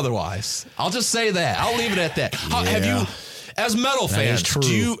proven otherwise. I'll just say that. I'll leave it at that. Have you, as metal fans,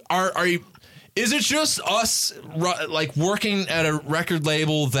 are you? Is it just us like working at a record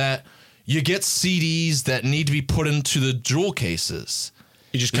label that you get CDs that need to be put into the jewel cases?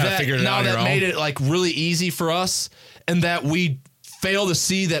 You just kind of figured it out on your own. Now that made it like really easy for us, and that we fail to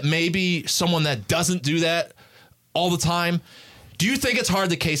see that maybe someone that doesn't do that all the time. Do you think it's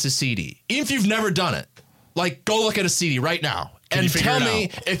hard to case a CD, even if you've never done it? Like, go look at a CD right now and tell me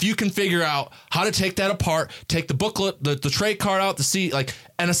if you can figure out how to take that apart, take the booklet, the tray card out, the CD,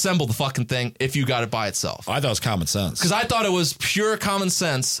 and assemble the fucking thing if you got it by itself. I thought it was common sense. Because I thought it was pure common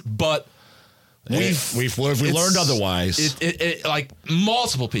sense, but we've learned otherwise. It like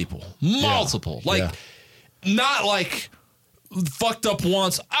multiple people, not like fucked up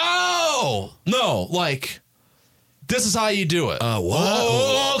once. Oh no, like this is how you do it. What?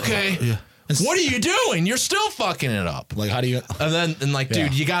 Oh, okay. Yeah. What are you doing? You're still fucking it up. Like, how do you? And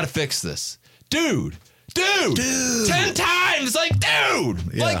dude, you got to fix this. Dude. 10 times. Like,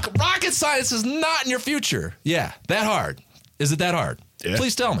 dude. Yeah. Like, rocket science is not in your future. Yeah, that hard. Is it that hard? Yeah.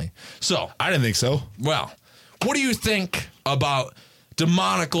 Please tell me. So. I didn't think so. Well, what do you think about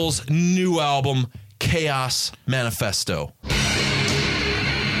Demonical's new album, Chaos Manifesto?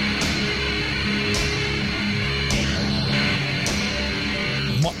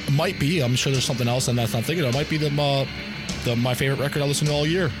 Might be. I'm sure there's something else I'm not thinking of. It might be my favorite record I listened to all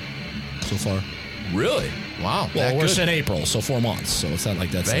year so far. Really? Wow. Well, we're in April, so 4 months. So it's not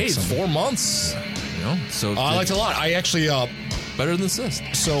like that's. Hey, it's 4 months. So I liked it a lot. I actually better than Cyst.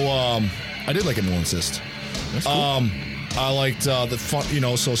 So I did like it more than Cyst. That's cool. I liked the fun.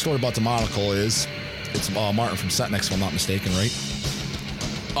 So a story about Demonical is it's Martin from Setnex, if I'm not mistaken, right?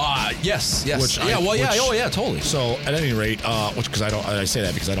 Yes. Totally. So at any rate, because I say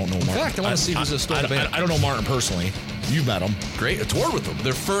that because I don't know Martin. In fact, I want to see who's this story band. I don't know Martin personally. You've met him. Great. I toured with them.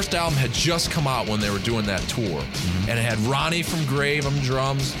 Their first album had just come out when they were doing that tour. And it had Ronnie from Grave on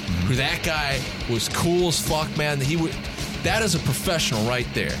drums, who that guy was cool as fuck, man. That is a professional right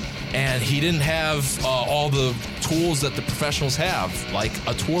there. And he didn't have all the tools that the professionals have, like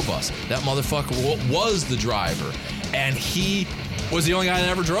a tour bus. That motherfucker was the driver. And he was the only guy that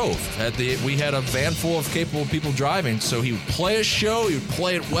ever drove. We had a van full of capable people driving, so he would play a show, he would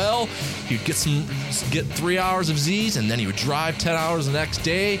play it well, he'd get 3 hours of Z's, and then he would drive 10 hours the next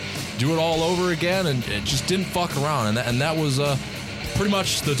day, do it all over again, and it just didn't fuck around. And that was pretty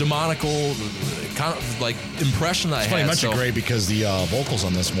much the Demonical kind of like impression that I had. It's funny you mentioned Grave because the vocals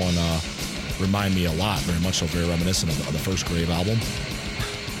on this one remind me a lot, very much so, very reminiscent of the first Grave album,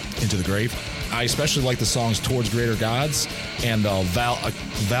 Into the Grave. I especially like the songs Towards Greater Gods and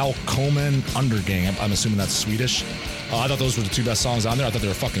Valkommen Undergang. I'm assuming that's Swedish. I thought those were the 2 best songs on there. I thought they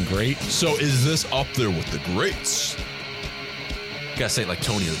were fucking great. So is this up there with the greats? You gotta say it like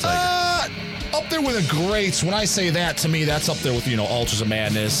Tony the Tiger. Up there with the greats. When I say that, to me, that's up there with, Altars of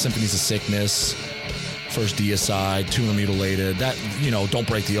Madness, Symphonies of Sickness, First Deicide, Tomb of Mutilated. That, Don't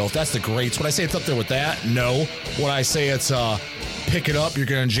Break the Oath. That's the greats. When I say it's up there with that, no. When I say it's pick it up, you're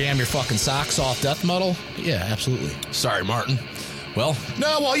going to jam your fucking socks off death metal? Yeah, absolutely. Sorry, Martin. Well, you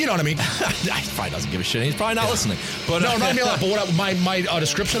know what I mean. He probably doesn't give a shit. He's probably not listening. But no, not me a lot. But what my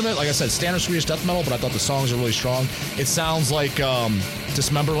description of it, like I said, standard Swedish death metal, but I thought the songs are really strong. It sounds like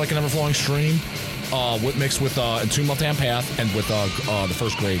Dismember Like an Ever-Flowing Stream, mixed with Entomb Left Hand Path and with the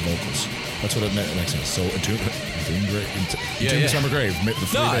first Grave vocals. That's what it makes sense. So, December Grave, the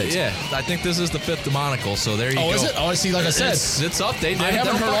 3 days. Yeah, I think this is the 5th Demonical, so there you go. Oh, is it? Oh, I see, like I said. It's up. I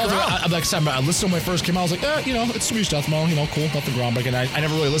haven't heard all of it. Like I said, I listened when it first came out. I was like, it's Swedish death metal, cool, nothing groundbreaking. I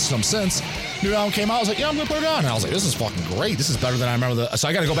never really listened to them since. New album came out, I was like, I'm going to put it on. And I was like, this is fucking great. This is better than I remember. So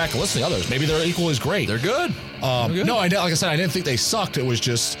I got to go back and listen to the others. Maybe they're equally as great. They're good. No, like I said, I didn't think they sucked. It was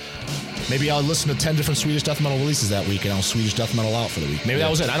just... Maybe I'll listen to 10 different Swedish death metal releases that week, and I'll Swedish death metal out for the week. Maybe that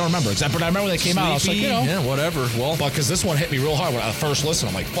was it. I don't remember. But I remember when they came out. I was like, yeah, whatever. Well, but because this one hit me real hard when I first listened.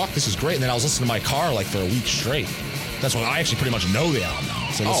 I'm like, fuck, this is great. And then I was listening to my car like for a week straight. That's when I actually pretty much know the album now.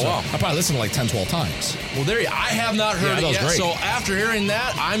 So wow. I probably listened to like 10, 12 times. Well, I have not heard it yet. Great. So after hearing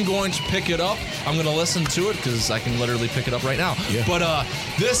that, I'm going to pick it up. I'm going to listen to it because I can literally pick it up right now. Yeah. But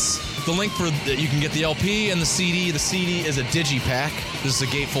the link for you can get the LP and the CD. The CD is a digipack. This is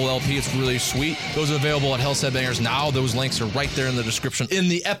a gatefold LP. It's really sweet. Those are available at Hell's Headbangers now. Those links are right there in the description in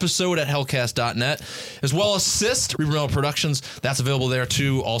the episode at hellcast.net, as well as Syst Reverb Productions. That's available there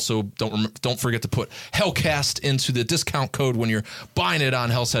too. Also, don't forget to put Hellcast into the discount code when you're buying it on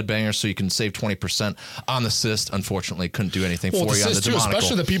Hell's Headbangers, so you can save 20% on the Syst. Unfortunately, couldn't do anything for you on the Demonical.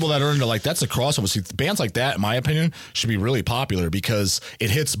 Especially the people that are into that's a crossover. See, bands like that, in my opinion, should be really popular because it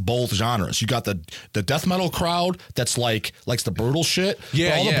hits both genres. You got the death metal crowd that's likes the brutal shit.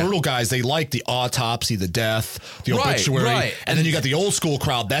 Yeah, all the brutal guys, they like the autopsy, the death, the obituary. Right. And then you got the old school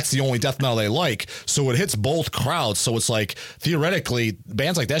crowd, that's the only death metal they like. So it hits both crowds. So it's like theoretically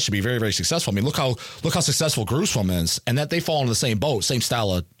bands like that should be very, very successful. I mean, look how successful Gruesome is, and that they fall into the same boat, same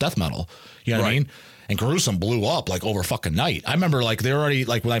style of death metal. You know what I mean? And Gruesome blew up like over fucking night. I remember like they were already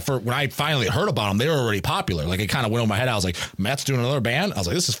like when I finally heard about them, they were already popular. Like it kind of went over my head. I was like, Matt's doing another band. I was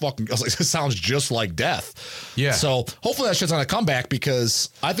like, this sounds just like death. Yeah. So hopefully that shit's gonna come back because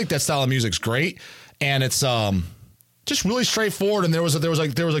I think that style of music's great and it's just really straightforward. And there was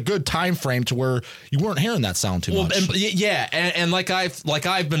a good time frame to where you weren't hearing that sound too much. And like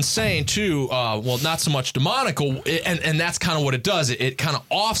I've been saying too. Not so much Demonical, and that's kind of what it does. It kind of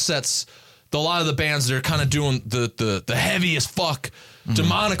offsets a lot of the bands that are kind of doing the heaviest fuck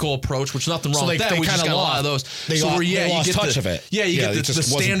Demonical approach, which nothing wrong with that. We just got a lot of those. They lost touch of it. Yeah, you get the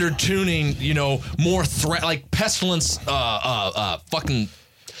standard tuning, more threat, like Pestilence, fucking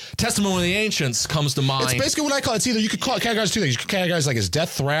Testimony of the Ancients comes to mind. It's basically what I call it. It's either you could categorize two things. You could categorize like as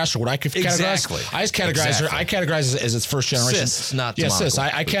death thrash or what I could categorize. Exactly. I categorize it as its first generation. Syst, not Demonical. Syst.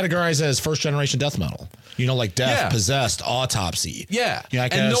 I categorize it as first generation death metal. Like Death, Possessed, Autopsy. Yeah.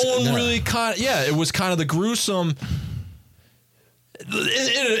 And no one really it was kind of the Gruesome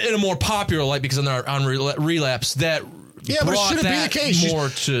in a more popular light because on Relapse that. Yeah, but it shouldn't be the case.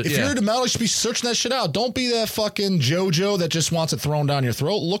 If you're into metal, you should be searching that shit out. Don't be that fucking JoJo that just wants it thrown down your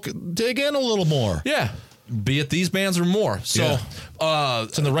throat. Dig in a little more. Yeah. Be it these bands or more. So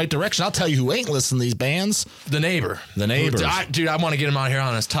it's in the right direction. I'll tell you who ain't listening to these bands. The Neighbor. The Neighbors. I want to get him out here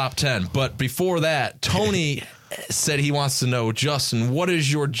on his top 10. But before that, Tony said he wants to know, Justin, what is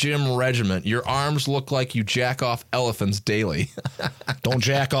your gym regimen? Your arms look like you jack off elephants daily. Don't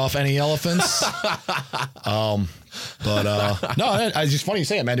jack off any elephants. But no, it's just funny you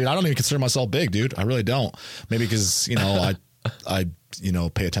say it, man, dude. I don't even consider myself big, dude. I really don't. Maybe because I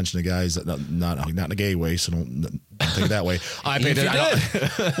pay attention to guys that not in a gay way, so don't think it that way. I pay attention.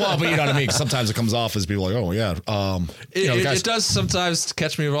 Well, but you know what I mean. Sometimes it comes off as people like, oh yeah. It does sometimes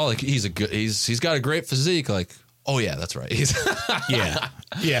catch me all like he's got a great physique. Like, oh yeah, that's right. yeah.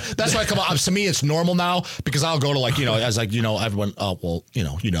 That's why I come on. To me, it's normal now because I'll go to everyone.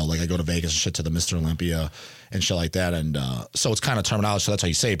 Like I go to Vegas and shit to the Mr. Olympia and shit like that, and so it's kind of terminology. So that's how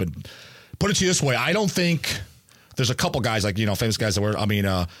you say it. But put it to you this way, I don't think. There's a couple guys famous guys that were,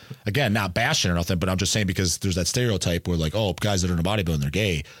 again, not bashing or nothing, but I'm just saying because there's that stereotype where like, oh, guys that are in bodybuilding, they're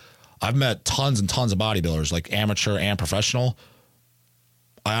gay. I've met tons and tons of bodybuilders, like amateur and professional.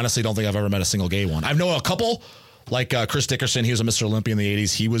 I honestly don't think I've ever met a single gay one. I know a couple, like Chris Dickerson. He was a Mr. Olympia in the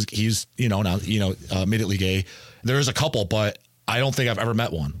 80s. He's now immediately gay. There is a couple, but I don't think I've ever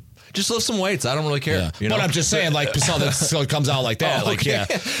met one. Just lift some weights. I don't really care. But I'm just saying, like, so it comes out like that. But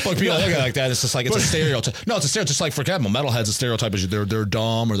people look at it like that. It's just like, it's a stereotype. No, it's a stereotype. Just like, forget them. Metalheads, a stereotype is they're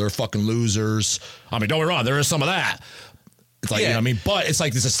dumb or they're fucking losers. I mean, don't get me wrong. There is some of that. It's like, you know what I mean? But it's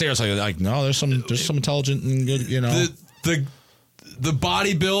like, it's a stereotype. Like, no, there's some intelligent and good, The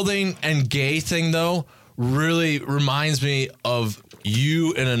bodybuilding and gay thing, though, really reminds me of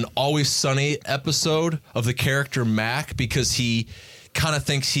you in an Always Sunny episode of the character Mac, because he kind of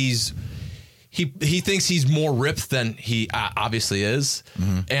thinks he's he thinks he's more ripped than he obviously is.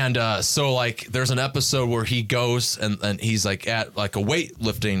 And so like there's an episode where he goes and he's like at like a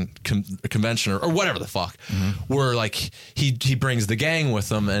weightlifting convention or whatever the fuck, where like he brings the gang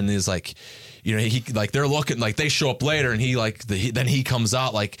with him and is like, you know, he like they're looking like they show up later and he like then he comes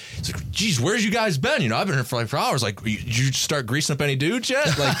out like, he's like, geez, where's you guys been? You know, I've been here for like 4 hours. Like, did you start greasing up any dudes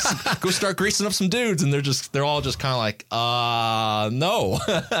yet? Like, go start greasing up some dudes. And they're all just kind of like, no.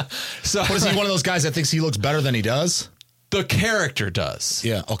 So what is he, one of those guys that thinks he looks better than he does? The character does.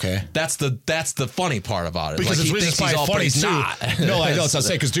 Yeah. Okay. That's the funny part about it. Because like, it's really funny he's too. not. No, I know. It's not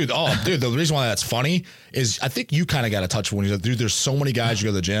saying because dude, the reason why that's funny is I think you kind of got a touch when you dude. There's so many guys you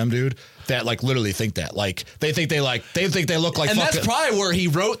go to the gym, dude, that like literally think that like they think they look like. And fucking, that's probably where he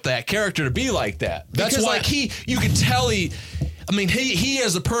wrote that character to be like that. That's because why like you could tell he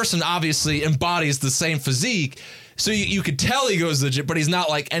as a person obviously embodies the same physique. So you could tell he goes to the gym, but he's not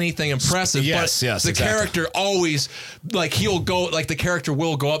like anything impressive. Yes, but yes, the exactly. character always like he'll go like the character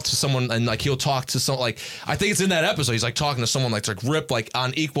will go up to someone and like he'll talk to someone like I think it's in that episode. He's like talking to someone like ripped like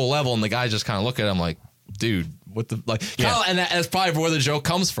on equal level, and the guy just kind of look at him like, dude, what the like? Yeah. And that's probably where the joke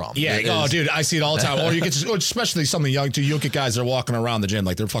comes from. Yeah. Dude, I see it all the time. Or you get, especially something young too. You'll get guys that are walking around the gym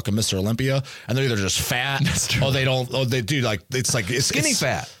like they're fucking Mr. Olympia, and they're either just fat, or they don't. Or they do like it's skinny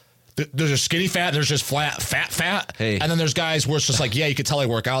fat. There's just skinny fat. There's just fat. Hey. And then there's guys where it's just like, yeah, you can tell they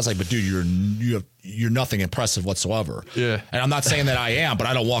work out. It's like, but dude, you're nothing impressive whatsoever. Yeah. And I'm not saying that I am, but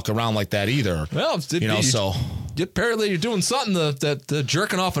I don't walk around like that either. Well, so apparently you're doing something that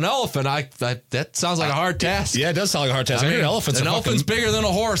jerking off an elephant. That sounds like a hard task. Yeah, it does sound like a hard task. I mean, an elephant's bigger than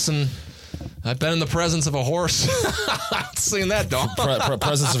a horse, and I've been in the presence of a horse. I've seen that, dog.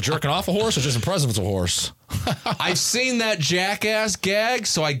 Presence of jerking off a horse, or just in presence of a horse? I've seen that Jackass gag,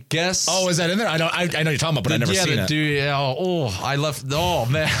 so I guess. Oh, is that in there? I know you're talking about, but I never seen it. Dude, I left. Oh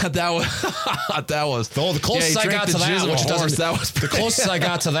man, that was. The closest I got to that, which doesn't. That was the closest I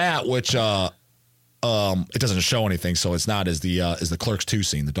got to that, which it doesn't show anything, so it's not as the Clerks 2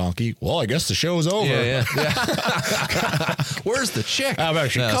 scene, the donkey. Well, I guess the show's over. Yeah. Where's the chick?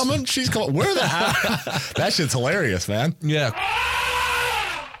 She's coming. She's coming. Where the hell? That shit's hilarious, man. Yeah.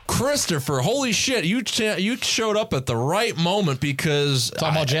 Christopher, holy shit, you showed up at the right moment because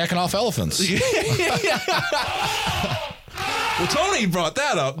talking about jacking off elephants. Well, Tony brought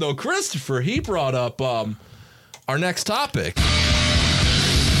that up. No, Christopher, he brought up our next topic.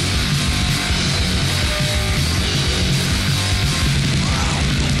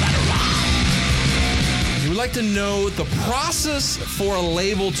 We'd like to know the process for a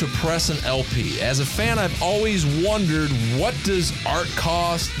label to press an LP. As a fan, I've always wondered, what does art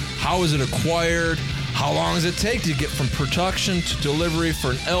cost? How is it acquired? How long does it take to get from production to delivery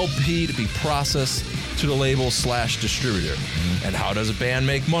for an LP to be processed to the label / distributor? And how does a band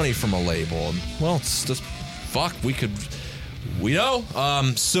make money from a label? Well, it's just fuck. We know.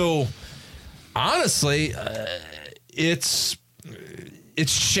 So honestly, it's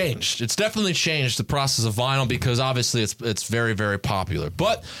changed. It's definitely changed the process of vinyl because obviously it's very, very popular.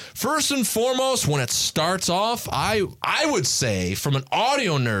 But first and foremost, when it starts off, I would say from an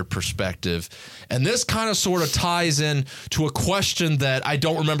audio nerd perspective, and this kind of sort of ties in to a question that I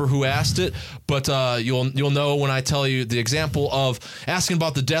don't remember who asked it, but you'll know when I tell you the example of asking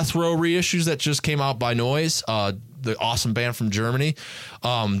about the Death Row reissues that just came out by Noise, the awesome band from Germany,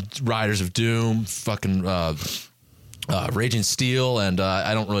 Riders of Doom, fucking Raging Steel, and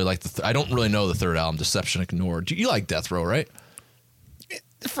I don't really like I don't really know the third album, Deception Ignored. You like Death Row, right?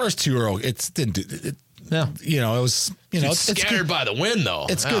 The first two are yeah. You know, it was it's Scattered by the Wind though.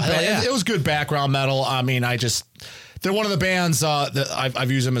 It's good. Yeah. It was good background metal. I mean, they're one of the bands that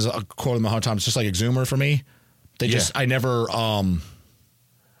I've used them as a quote them a hundred times. It's just like Exhumer for me. I never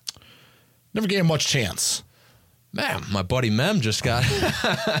gave them much chance. Man, my buddy Mem just got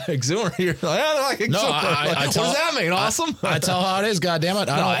Exhumer. You're like, I like Exhumer. No, what does that mean? Awesome. I tell how it is. God damn it!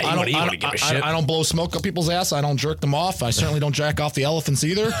 I don't blow smoke up people's ass. I don't jerk them off. I certainly don't jack off the elephants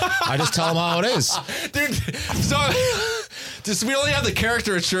either. I just tell them how it is, dude. So we only have the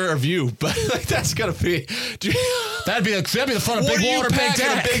caricature of you, but like that's gonna be. That'd be the front of big wall or big dick.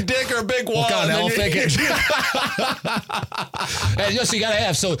 A big dick or a big wall. What kind of elephant? And yes, you gotta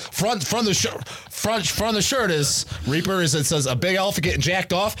have front of the shirt is Reaper. It says a big elephant getting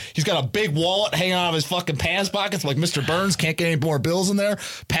jacked off. He's got a big wallet hanging out of his fucking pants pockets like Mr. Burns. Can't get any more bills in there.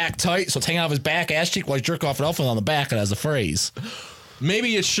 Packed tight, so it's hanging out of his back ass cheek while he's jerking off an elephant on the back. It has a phrase.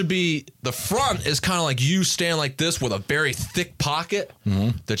 Maybe it should be the front is kind of like you stand like this with a very thick pocket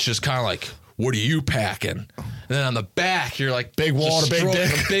that's just kind of like, what are you packing? And then on the back, you're like big wallet, a big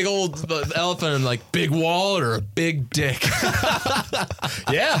dick, a big old elephant, and like big wallet or a big dick.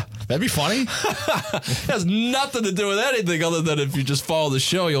 Yeah, That'd be funny. It has nothing to do with anything other than if you just follow the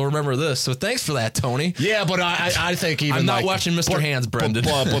show, you'll remember this. So thanks for that, Tony. Yeah, but I think even I'm not watching Mr. Hands, Brendan.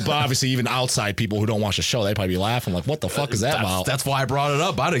 But obviously, even outside people who don't watch the show, they probably be laughing like, "What the fuck is that about?" That's why I brought it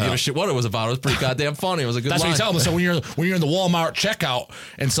up. I didn't give a shit what it was about. It was pretty goddamn funny. It was a good. That's line. what you tell them. So when you're in the Walmart checkout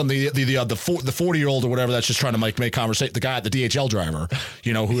and the 40-year-old or whatever that's just trying to make conversation, the guy at the DHL driver,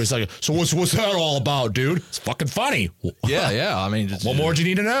 who is like, so what's that all about, dude? It's fucking funny. Yeah. I mean, what more do you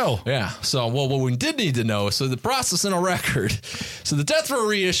need to know? Yeah. So, what we did need to know. So the process in a record. So the Death Row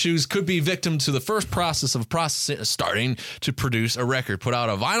reissues could be victim to the first process of starting to produce a record, put out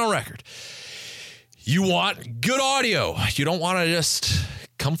a vinyl record. You want good audio. You don't want to just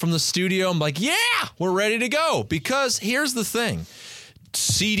come from the studio and be like, yeah, we're ready to go. Because here's the thing.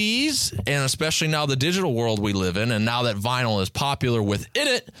 CDs, and especially now the digital world we live in, and now that vinyl is popular within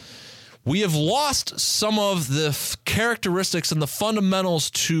it, we have lost some of the characteristics and the fundamentals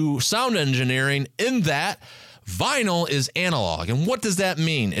to sound engineering in that vinyl is analog. And what does that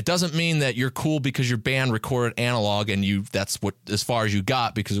mean? It doesn't mean that you're cool because your band recorded analog and that's what as far as you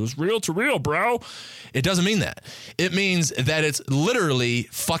got because it was reel to reel, bro. It doesn't mean that. It means that it's literally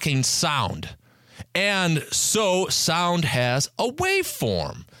fucking sound. And so sound has a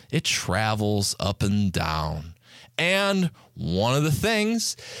waveform. It travels up and down. And one of the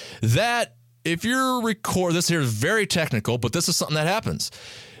things that if you're this here is very technical, but this is something that happens.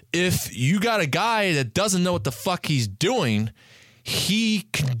 If you got a guy that doesn't know what the fuck he's doing, he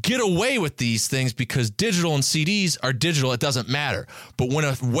can get away with these things because digital and CDs are digital. It doesn't matter. But when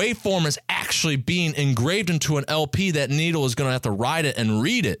a waveform is actually being engraved into an LP, that needle is going to have to ride it and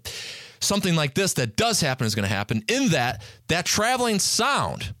read it. Something like this that does happen is going to happen in that traveling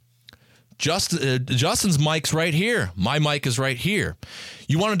sound. Justin's mic's right here. My mic is right here.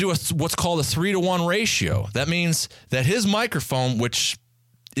 You want to do what's called a 3-to-1 ratio. That means that his microphone, which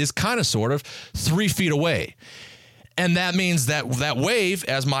is kind of sort of 3 feet away. And that means that wave,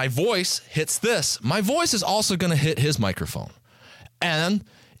 as my voice hits this, my voice is also going to hit his microphone. And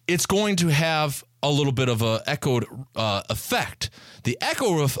it's going to have a little bit of a echoed effect. The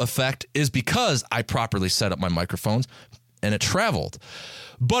echo effect is because I properly set up my microphones and it traveled.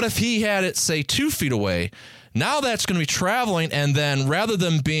 But if he had it, say, 2 feet away, now that's going to be traveling, and then rather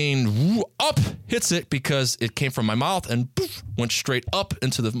than being up, hits it because it came from my mouth and poof, went straight up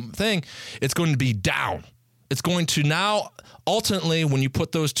into the thing, it's going to be down. It's going to now, ultimately, when you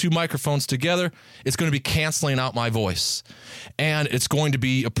put those two microphones together, it's going to be canceling out my voice. And it's going to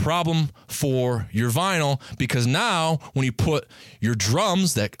be a problem for your vinyl because now when you put your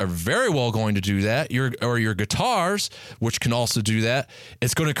drums that are very well going to do that, your guitars, which can also do that,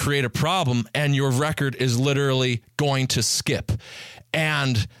 it's going to create a problem and your record is literally going to skip.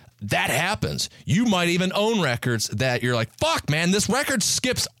 And that happens. You might even own records that you're like, fuck, man, this record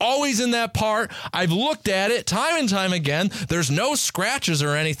skips always in that part. I've looked at it time and time again. There's no scratches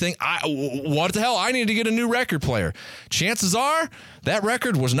or anything. What the hell? I need to get a new record player. Chances are that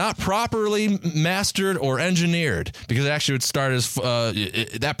record was not properly mastered or engineered because it actually would start as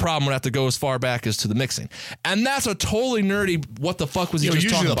that problem would have to go as far back as to the mixing. And that's a totally nerdy, what the fuck was he just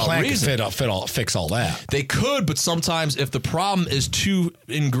talking about? Usually the plant can fix all that. They could, but sometimes if the problem is too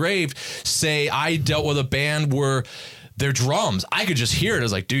engraved, say I dealt with a band where their drums, I could just hear it. I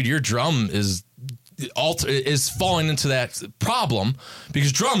was like, dude, your drum is falling into that problem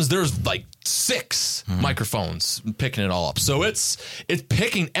because drums, there's like 6 microphones picking it all up. So it's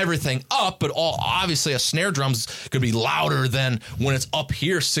picking everything up, but obviously a snare drum's going to be louder than when it's up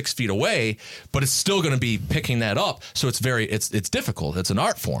here 6 feet away, but it's still going to be picking that up. So it's difficult. It's an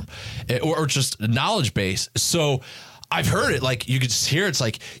art form or just knowledge base. So I've heard it, like you could just hear it's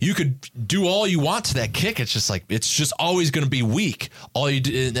like you could do all you want to that kick. It's just like it's just always going to be weak. All you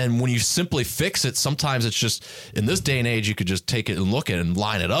do, and when you simply fix it, sometimes it's just in this day and age you could just take it and look at it and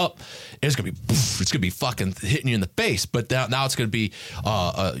line it up. It's gonna be fucking hitting you in the face. But now it's gonna be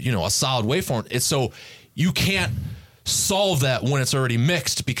a solid waveform. It's so you can't solve that when it's already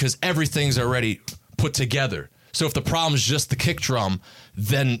mixed because everything's already put together. So if the problem is just the kick drum,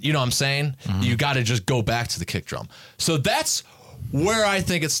 then, you know what I'm saying? Mm-hmm. You got to just go back to the kick drum. So that's where I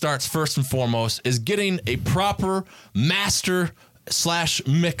think it starts first and foremost is getting a proper master /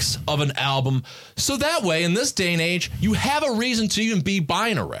 mix of an album. So that way, in this day and age, you have a reason to even be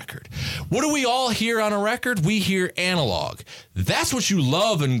buying a record. What do we all hear on a record? We hear analog. That's what you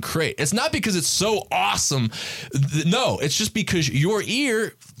love and create. It's not because it's so awesome. No, it's just because your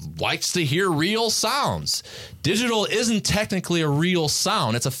ear likes to hear real sounds. Digital isn't technically a real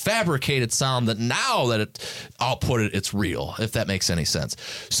sound. It's a fabricated sound that now that it's real, if that makes any sense.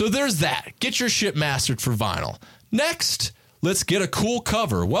 So there's that. Get your shit mastered for vinyl. Next, let's get a cool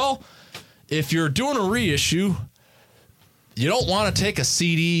cover. Well, if you're doing a reissue, you don't want to take a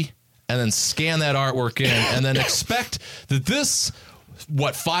CD and then scan that artwork in and then expect that this,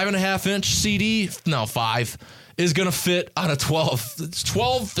 5.5-inch CD? No, 5. Is going to fit on a 12. It's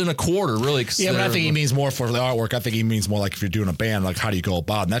 12 and a quarter, really. Yeah, but I think he means more for the artwork. I think he means more like if you're doing a band, like how do you go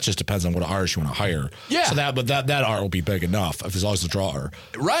about it? And that just depends on what artist you want to hire. Yeah. So that art will be big enough if there's always a drawer.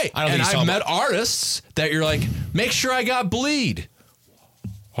 Right. And I've met artists that you're like, make sure I got bleed.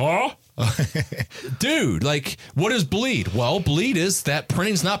 Huh? Dude, like, what is bleed? Well, bleed is that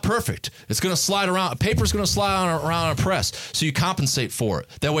printing's not perfect. It's going to slide around. Paper's going to slide around on a press. So you compensate for it.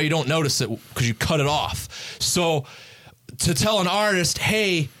 That way you don't notice it because you cut it off. So to tell an artist,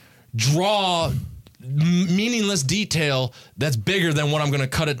 hey, draw meaningless detail that's bigger than what I'm going to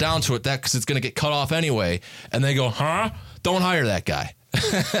cut it down to it, that because it's going to get cut off anyway. And they go, huh? Don't hire that guy.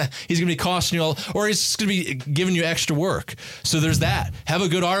 He's going to be costing you all, or he's just going to be giving you extra work. So there's that. Have a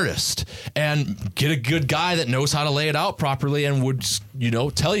good artist and get a good guy that knows how to lay it out properly and would,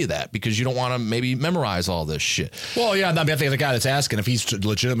 tell you that, because you don't want to maybe memorize all this shit. Well, yeah, I think the guy that's asking, if he's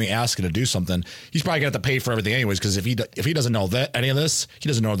legitimately asking to do something, he's probably going to have to pay for everything anyways, because if he doesn't know any of this, he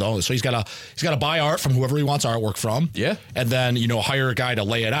doesn't know all this. So he's got to buy art from whoever he wants artwork from. Yeah. And then, hire a guy to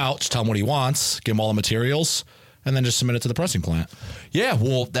lay it out, just tell him what he wants, give him all the materials, and then just submit it to the pressing plant. Yeah,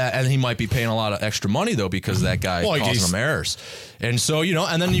 well, and he might be paying a lot of extra money, though, because that guy causing him errors. And so,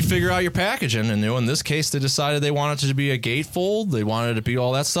 and then you figure out your packaging. And, in this case, they decided they wanted it to be a gatefold. They wanted it to be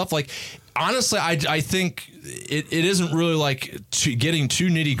all that stuff. Like, honestly, I think it isn't really like getting too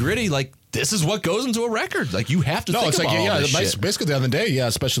nitty gritty. Like, this is what goes into a record. Like, you have to think about all this shit. Basically, the other day, yeah,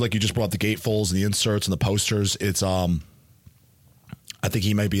 especially like you just brought the gatefolds and the inserts and the posters. It's, I think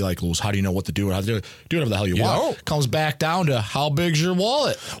he might be like, Lewis, how do you know what to do? Or how to do whatever the hell you want. Comes back down to how big's your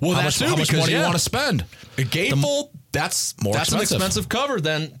wallet? Well, how much money do you want to spend? A gatefold, that's an expensive cover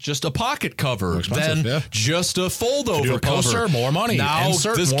than just a pocket cover, than just a fold over cover. More money. Now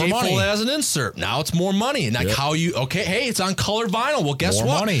insert, this more gatefold money. has an insert. Now it's more money. And like hey, it's on colored vinyl. Well, guess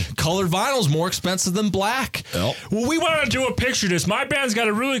what? Money. Colored vinyl is more expensive than black. Yep. Well, we want to do a picture disc. My band's got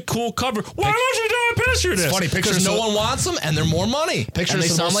a really cool cover. Why don't you do a picture disc? It's funny, because no one wants them and they're more money. Pictures and they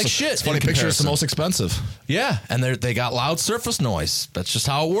sound like shit. It's funny, pictures are the most expensive. Yeah, and they got loud surface noise. That's just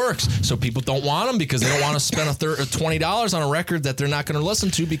how it works. So people don't want them because they don't want to spend $20 on a record that they're not going to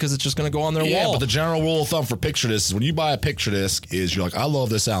listen to because it's just going to go on their wall. Yeah, but the general rule of thumb for picture discs is when you buy a picture disc is you're like, I love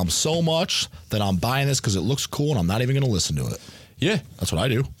this album so much that I'm buying this because it looks cool and I'm not even going to listen to it. Yeah. That's what I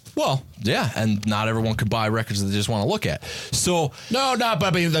do. Well, yeah, and not everyone could buy records that they just want to look at. So but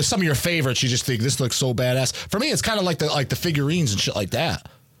I mean, there's some of your favorites you just think this looks so badass. For me, it's kind of like the figurines and shit like that.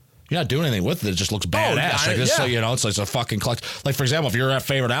 You're not doing anything with it. It just looks badass. So, it's like a fucking collection. Like, for example, if your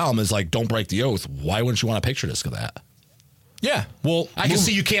favorite album is like Don't Break the Oath, why wouldn't you want a picture disc of that? Yeah, well, I can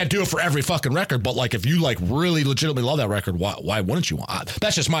see you can't do it for every fucking record, but like if you like really legitimately love that record, why wouldn't you want?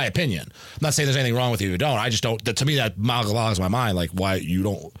 That's just my opinion. I'm not saying there's anything wrong with you. Don't. I just don't. To me, that boggles my mind. Like, why you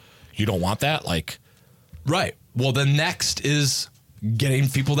don't want that? Like, right. Well, the next is getting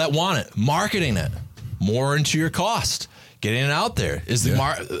people that want it, marketing it more into your cost. Getting it out there is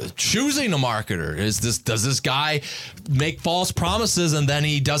choosing a marketer. Does this guy make false promises and then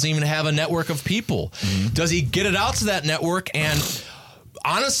he doesn't even have a network of people? Mm-hmm. Does he get it out to that network? And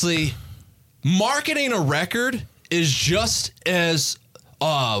honestly, marketing a record is just as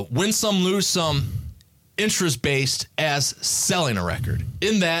win some, lose some, interest based as selling a record.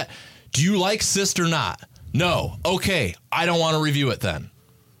 In that, do you like Syst or not? No. Okay, I don't want to review it then.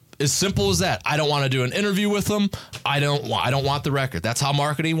 As simple as that. I don't want to do an interview with them. I don't want the record. That's how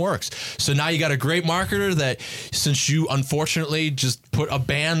marketing works. So now you got a great marketer that, since you unfortunately just put a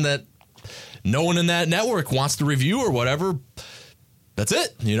band that no one in that network wants to review or whatever, that's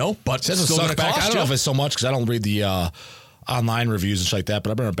it, But it's still going to cost you. I don't know if it's so much because I don't read the online reviews and shit like that,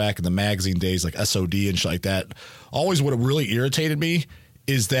 but I remember back in the magazine days like SOD and shit like that. Always what really irritated me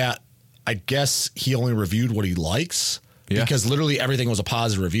is that I guess he only reviewed what he likes. Yeah. Because literally everything was a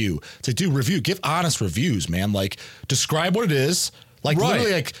positive review. It's like, dude, give honest reviews, man. Like, describe what it is. Like,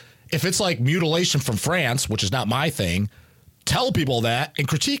 literally, like, if it's like Mutilation from France, which is not my thing, tell people that and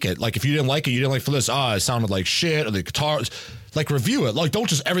critique it. Like, if you didn't like it, you didn't like for this, it sounded like shit, or the guitars. Like, review it. Like, don't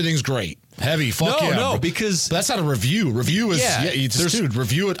just everything's great. Heavy, fuck yeah. No, because that's not a review. Review is, dude,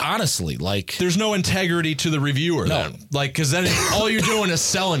 review it honestly. Like, there's no integrity to the reviewer. No. Then. Like, because then all you're doing is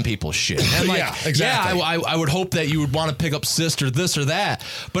selling people shit. And like, yeah, exactly. Yeah, I would hope that you would want to pick up Syst or this or that.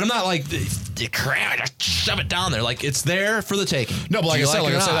 But I'm not like, just shove it down there. Like, it's there for the taking. No, but like I said,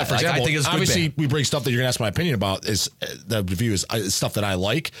 that, for example, I think it's obviously we bring stuff that you're going to ask my opinion about is the review is stuff that I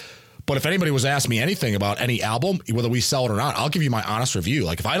like. But if anybody was asking me anything about any album, whether we sell it or not, I'll give you my honest review.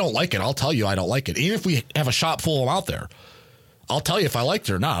 Like, if I don't like it, I'll tell you I don't like it. Even if we have a shop full of them out there, I'll tell you if I liked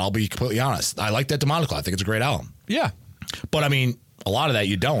it or not. I'll be completely honest. I like that Demonical. I think it's a great album. Yeah. But, I mean, a lot of that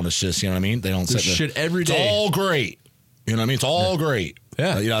you don't. It's just, you know what I mean? They don't say shit every day. It's all great. You know what I mean? It's all great.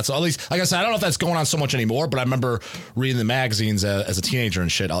 Yeah. You know, it's at least, like I said, I don't know if that's going on so much anymore, but I remember reading the magazines as a teenager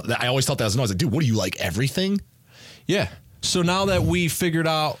and shit. I always thought that was noise. Like, dude, what do you like? Everything? Yeah. So now that we figured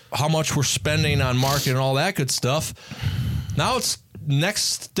out how much we're spending on marketing and all that good stuff, now it's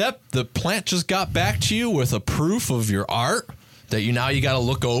next step. The plant just got back to you with a proof of your art that you got to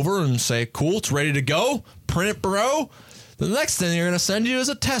look over and say, cool, it's ready to go. Print it, bro. The next thing they're going to send you is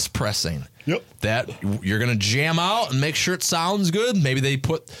a test pressing. Yep. That you're going to jam out and make sure it sounds good. Maybe they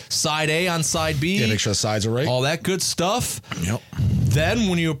put side A on side B. Yeah, make sure the sides are right. All that good stuff. Yep. Then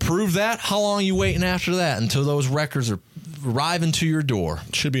when you approve that, how long are you waiting after that until those records are arriving to your door?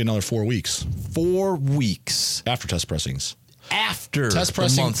 It should be another 4 weeks. 4 weeks. After test pressings. After test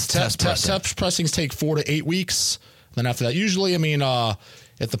pressings. Test pressings take 4 to 8 weeks. Then after that, usually, I mean,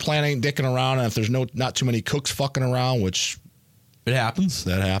 if the plant ain't dicking around and if there's not too many cooks fucking around, which it happens.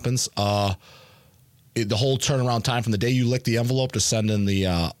 That happens. The whole turnaround time from the day you lick the envelope to send in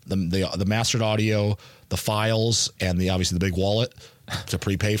the mastered audio, the files, and obviously the big wallet to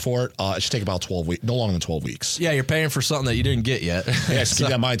prepay for it. It should take about 12 weeks, no longer than 12 weeks. Yeah, you're paying for something that you didn't get yet. Yeah, so keep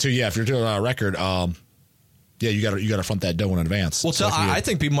that in mind too. Yeah, if you're doing a record, yeah, you got to front that dough in advance. Well, I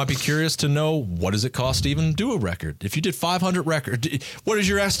think people might be curious to know, what does it cost to even do a record? If you did 500 records, what is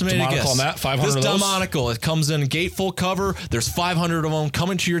your estimated guess? On that, 500 this of those? Demonical, it comes in gatefold cover. There's 500 of them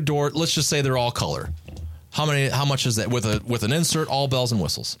coming to your door. Let's just say they're all color. How much is that with an insert, all bells and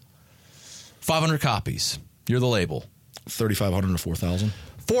whistles? 500 copies. You're the label. 3,500 to 4,000.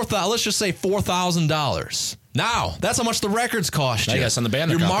 Let's just say $4,000. Now that's how much the records cost you. Yes, on the band.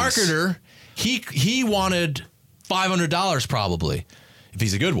 Your marketer, he wanted $500 probably, if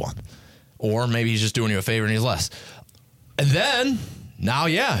he's a good one, or maybe he's just doing you a favor and he's less. And then now,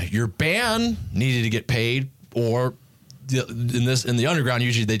 your band needed to get paid, or in the underground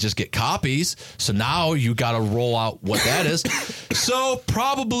usually they just get copies. So now you got to roll out what that is. So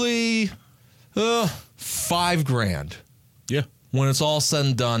probably $5,000. Yeah, when it's all said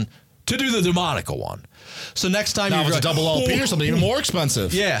and done, to do the Demonical one. So next time you get a double LP or something even more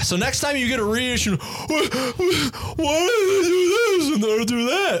expensive. Yeah. So next time you get a reissue, why did they do this and they do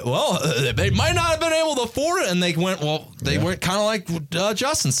that? Well, they might not have been able to afford it, and they went kind of like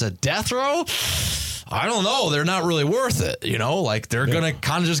Justin said, Death Row. I don't know. They're not really worth it. You know, like they're gonna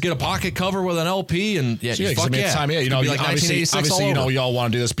kind of just get a pocket cover with an LP and time. You know, like obviously, you know, y'all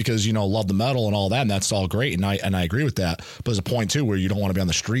want to do this because love the metal and all that, and that's all great, and I agree with that. But there's a point too where you don't want to be on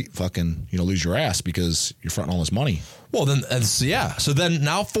the street, fucking, lose your ass because you're fronting all this money. Well, then, So then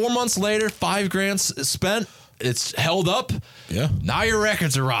now 4 months later, $5,000 spent. It's held up. Yeah. Now your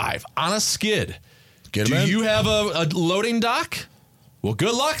records arrive on a skid. Get them in. Do you have a loading dock? Well,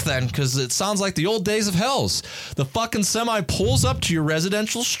 good luck then, because it sounds like the old days of Hells. The fucking semi pulls up to your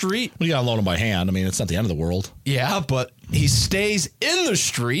residential street. Well, you gotta load them by hand. I mean, it's not the end of the world. Yeah, but he stays in the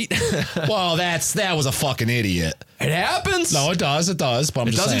street. Well, that was a fucking idiot. It happens. No, it does. But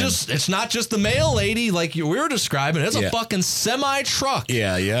It's not just the mail lady like we were describing. It's a fucking semi truck.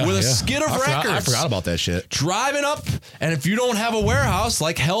 Yeah. With a skid of records. I forgot about that shit. Driving up, and if you don't have a warehouse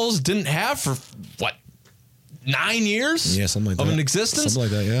like Hells didn't have for 9 years? Yeah, something like that. Of an existence?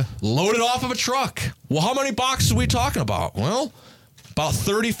 Something like that, yeah. Loaded off of a truck. Well, how many boxes are we talking about? Well, about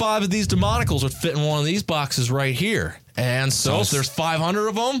 35 of these Demonicals would fit in one of these boxes right here. And so if there's 500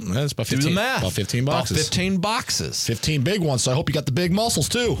 of them, that's about 15, do the math. About 15 boxes. About 15 boxes. 15 big ones, so I hope you got the big muscles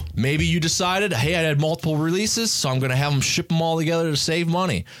too. Maybe you decided, hey, I had multiple releases, so I'm going to have them ship them all together to save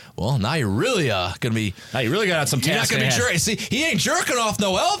money. Well, now you're really going to be... Now you really got some task. See, he ain't jerking off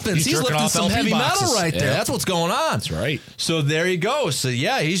no elephants. He's lifting some LP heavy boxes. Metal right there. Yeah. That's what's going on. That's right. So there you go. So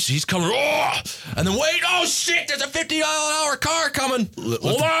yeah, he's coming. Oh! And then wait, oh shit, there's a $50 an hour car coming.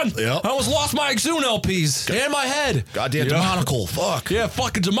 Hold on. Yep. I almost lost my Exhume LPs and my head. Goddamn Demonical. Fuck. Yeah,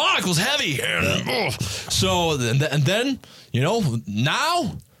 fucking Demonical's heavy. Yeah. So then,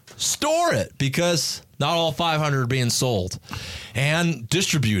 now store it, because not all 500 are being sold, and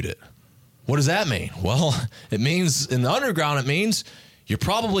distribute it. What does that mean? Well, it means in the underground, it means you're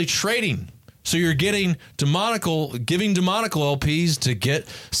probably trading. So you're getting giving Demonical LPs to get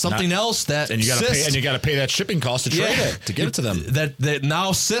something else that, and you got to pay that shipping cost to trade it to get it to them. That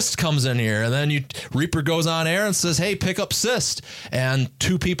now Cyst comes in here, and then Reaper goes on air and says, "Hey, pick up Cyst," and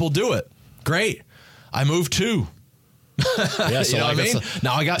 2 people do it. Great, I move 2. Yeah, so you know what I mean?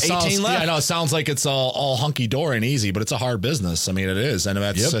 Now I got 18 left. Yeah, I know it sounds like it's all hunky dory and easy, but it's a hard business. I mean, it is, and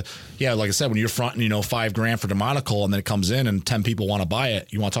that's yeah. Like I said, when you're fronting, $5,000 for Demonical, and then it comes in and 10 people want to buy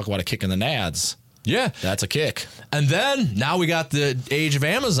it, you want to talk about a kick in the nads. Yeah, that's a kick. And then now we got the age of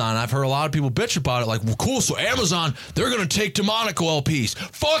Amazon. I've heard a lot of people bitch about it. Like, well, cool. So Amazon, they're going to take Demonical LPs.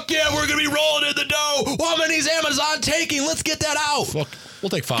 Fuck yeah, we're going to be rolling in the dough. How many is Amazon taking? Let's get that out. Fuck, we'll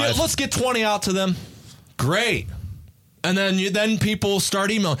take 5. Let's get 20 out to them. Great. And then people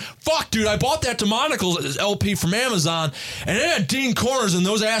start emailing. Fuck, dude, I bought that Demonical LP from Amazon, and it had Dean Corners, and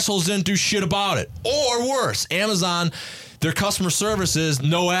those assholes didn't do shit about it. Or worse, Amazon, their customer service is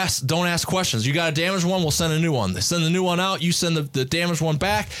don't ask questions. You got a damaged one, we'll send a new one. They send the new one out, you send the damaged one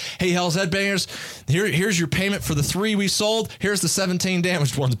back. Hey, Hell's Headbangers, here's your payment for the 3 we sold. Here's the 17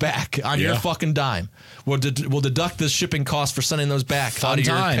 damaged ones back on your fucking dime. We'll deduct the shipping cost for sending those back out of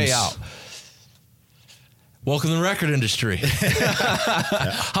your payout. Welcome to the record industry.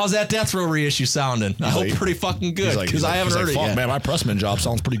 How's that Death Row reissue sounding? I hope pretty fucking good, because I haven't heard it yet. Man, my pressman job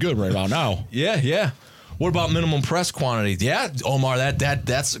sounds pretty good right about now. Yeah. What about minimum press quantity? Yeah, Omar,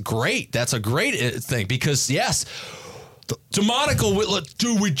 that's great. That's a great thing, because yes, Demonical,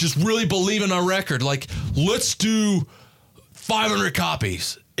 we just really believe in our record. Like, let's do 500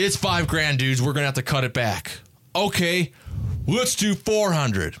 copies. It's $5,000, dudes. We're gonna have to cut it back. Okay, let's do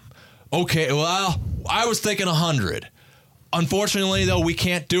 400. Okay, well, I was thinking 100. Unfortunately, though, we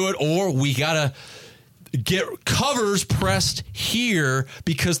can't do it, or we gotta get covers pressed here,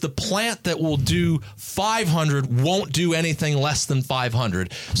 because the plant that will do 500 won't do anything less than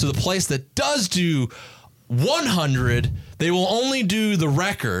 500. So the place that does do 100, they will only do the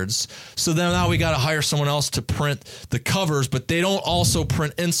records. So then now we got to hire someone else to print the covers, but they don't also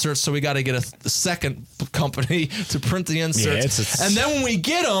print inserts. So we got to get a second company to print the inserts. And then when we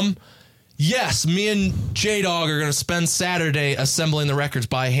get them, yes, me and J-Dog are going to spend Saturday assembling the records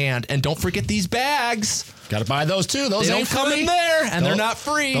by hand. And don't forget these bags. Got to buy those too. Those ain't come in there, and they're not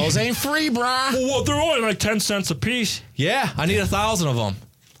free. Those ain't free, brah. Well, they're only like 10 cents a piece. Yeah, I need 1,000 of them.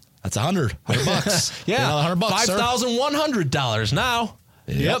 That's $100. $100. Yeah, $100. $5,100 now.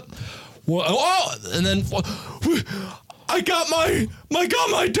 Yep. Well, and then I got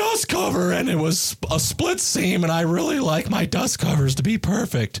my dust cover, and it was a split seam, and I really like my dust covers to be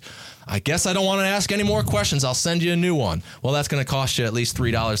perfect. I guess I don't want to ask any more questions. I'll send you a new one. Well, that's going to cost you at least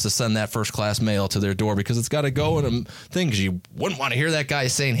 $3 to send that first-class mail to their door, because it's got to go in a thing, because you wouldn't want to hear that guy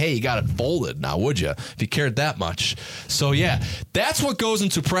saying, hey, you got it folded now, would you, if you cared that much? So, yeah, that's what goes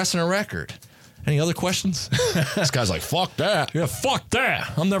into pressing a record. Any other questions? This guy's like, fuck that. Yeah, fuck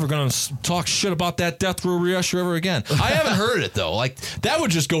that. I'm never going to talk shit about that Death Row reissue ever again. I haven't heard it, though. Like, that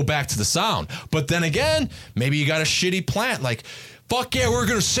would just go back to the sound. But then again, maybe you got a shitty plant, like, fuck yeah, we're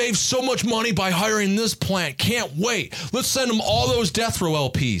going to save so much money by hiring this plant. Can't wait. Let's send them all those Death Row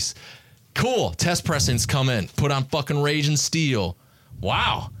LPs. Cool. Test pressings come in. Put on fucking Raging Steel.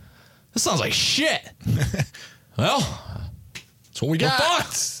 Wow. This sounds like shit. Well, that's what we got. We're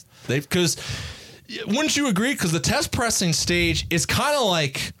fucked. Because, wouldn't you agree? Because the test pressing stage is kind of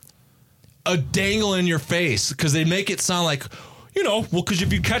like a dangle in your face, because they make it sound like, because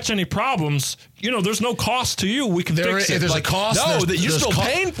if you catch any problems, there's no cost to you. We can fix it. There's a cost. No, you're still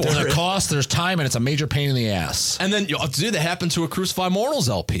paying for it. There's a cost, there's time, and it's a major pain in the ass. And then, dude, that happened to a Crucified Mortals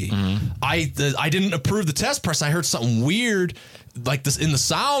LP. Mm-hmm. I didn't approve the test press. I heard something weird like this in the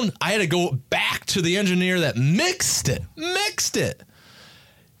sound. I had to go back to the engineer that mixed it,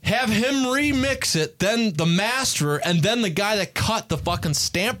 have him remix it, then the masterer, and then the guy that cut the fucking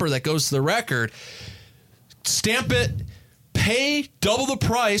stamper that goes to the record, stamp it, pay double the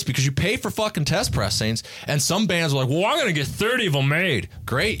price, because you pay for fucking test pressings, and some bands are like, well, I'm going to get 30 of them made.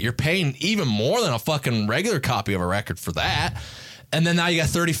 Great, you're paying even more than a fucking regular copy of a record for that. And then now you got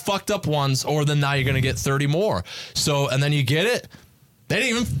 30 fucked up ones, or then now you're going to get 30 more. So, and then you get it.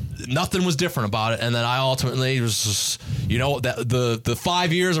 Nothing was different about it. And then I ultimately was just, that the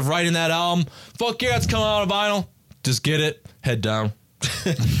 5 years of writing that album, fuck yeah, it's coming out of vinyl. Just get it, head down.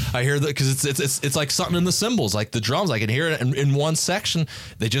 I hear that because it's like something in the cymbals, like the drums. I can hear it in one section.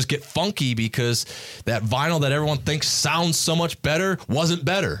 They just get funky because that vinyl that everyone thinks sounds so much better wasn't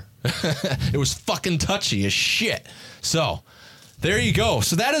better. It was fucking touchy as shit. So there you go.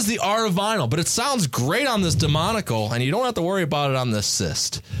 So that is the art of vinyl, but it sounds great on this Demonical, and you don't have to worry about it on this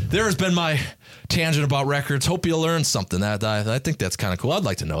Syst. There has been my tangent about records. Hope you learned something. I think that's kind of cool. I'd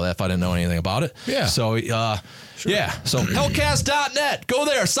like to know that if I didn't know anything about it. Yeah. So, sure. Yeah. So Hellcast.net. Go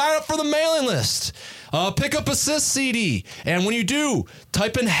there. Sign up for the mailing list. Pick up Assist CD. And when you do,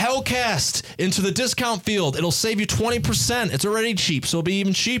 type in Hellcast into the discount field. It'll save you 20%. It's already cheap, so it'll be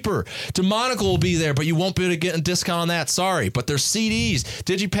even cheaper. Demonical will be there, but you won't be able to get a discount on that. Sorry. But there's CDs,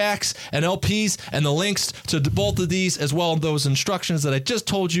 Digipacks, and LPs, and the links to both of these, as well as those instructions that I just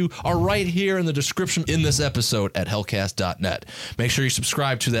told you, are right here in the description in this episode at hellcast.net. Make sure you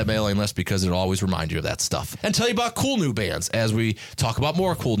subscribe to that mailing list because it'll always remind you of that stuff. And tell you about cool new bands as we talk about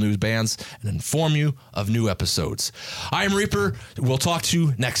more cool new bands and inform you of new episodes. I am Reaper. We'll talk to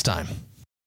you next time.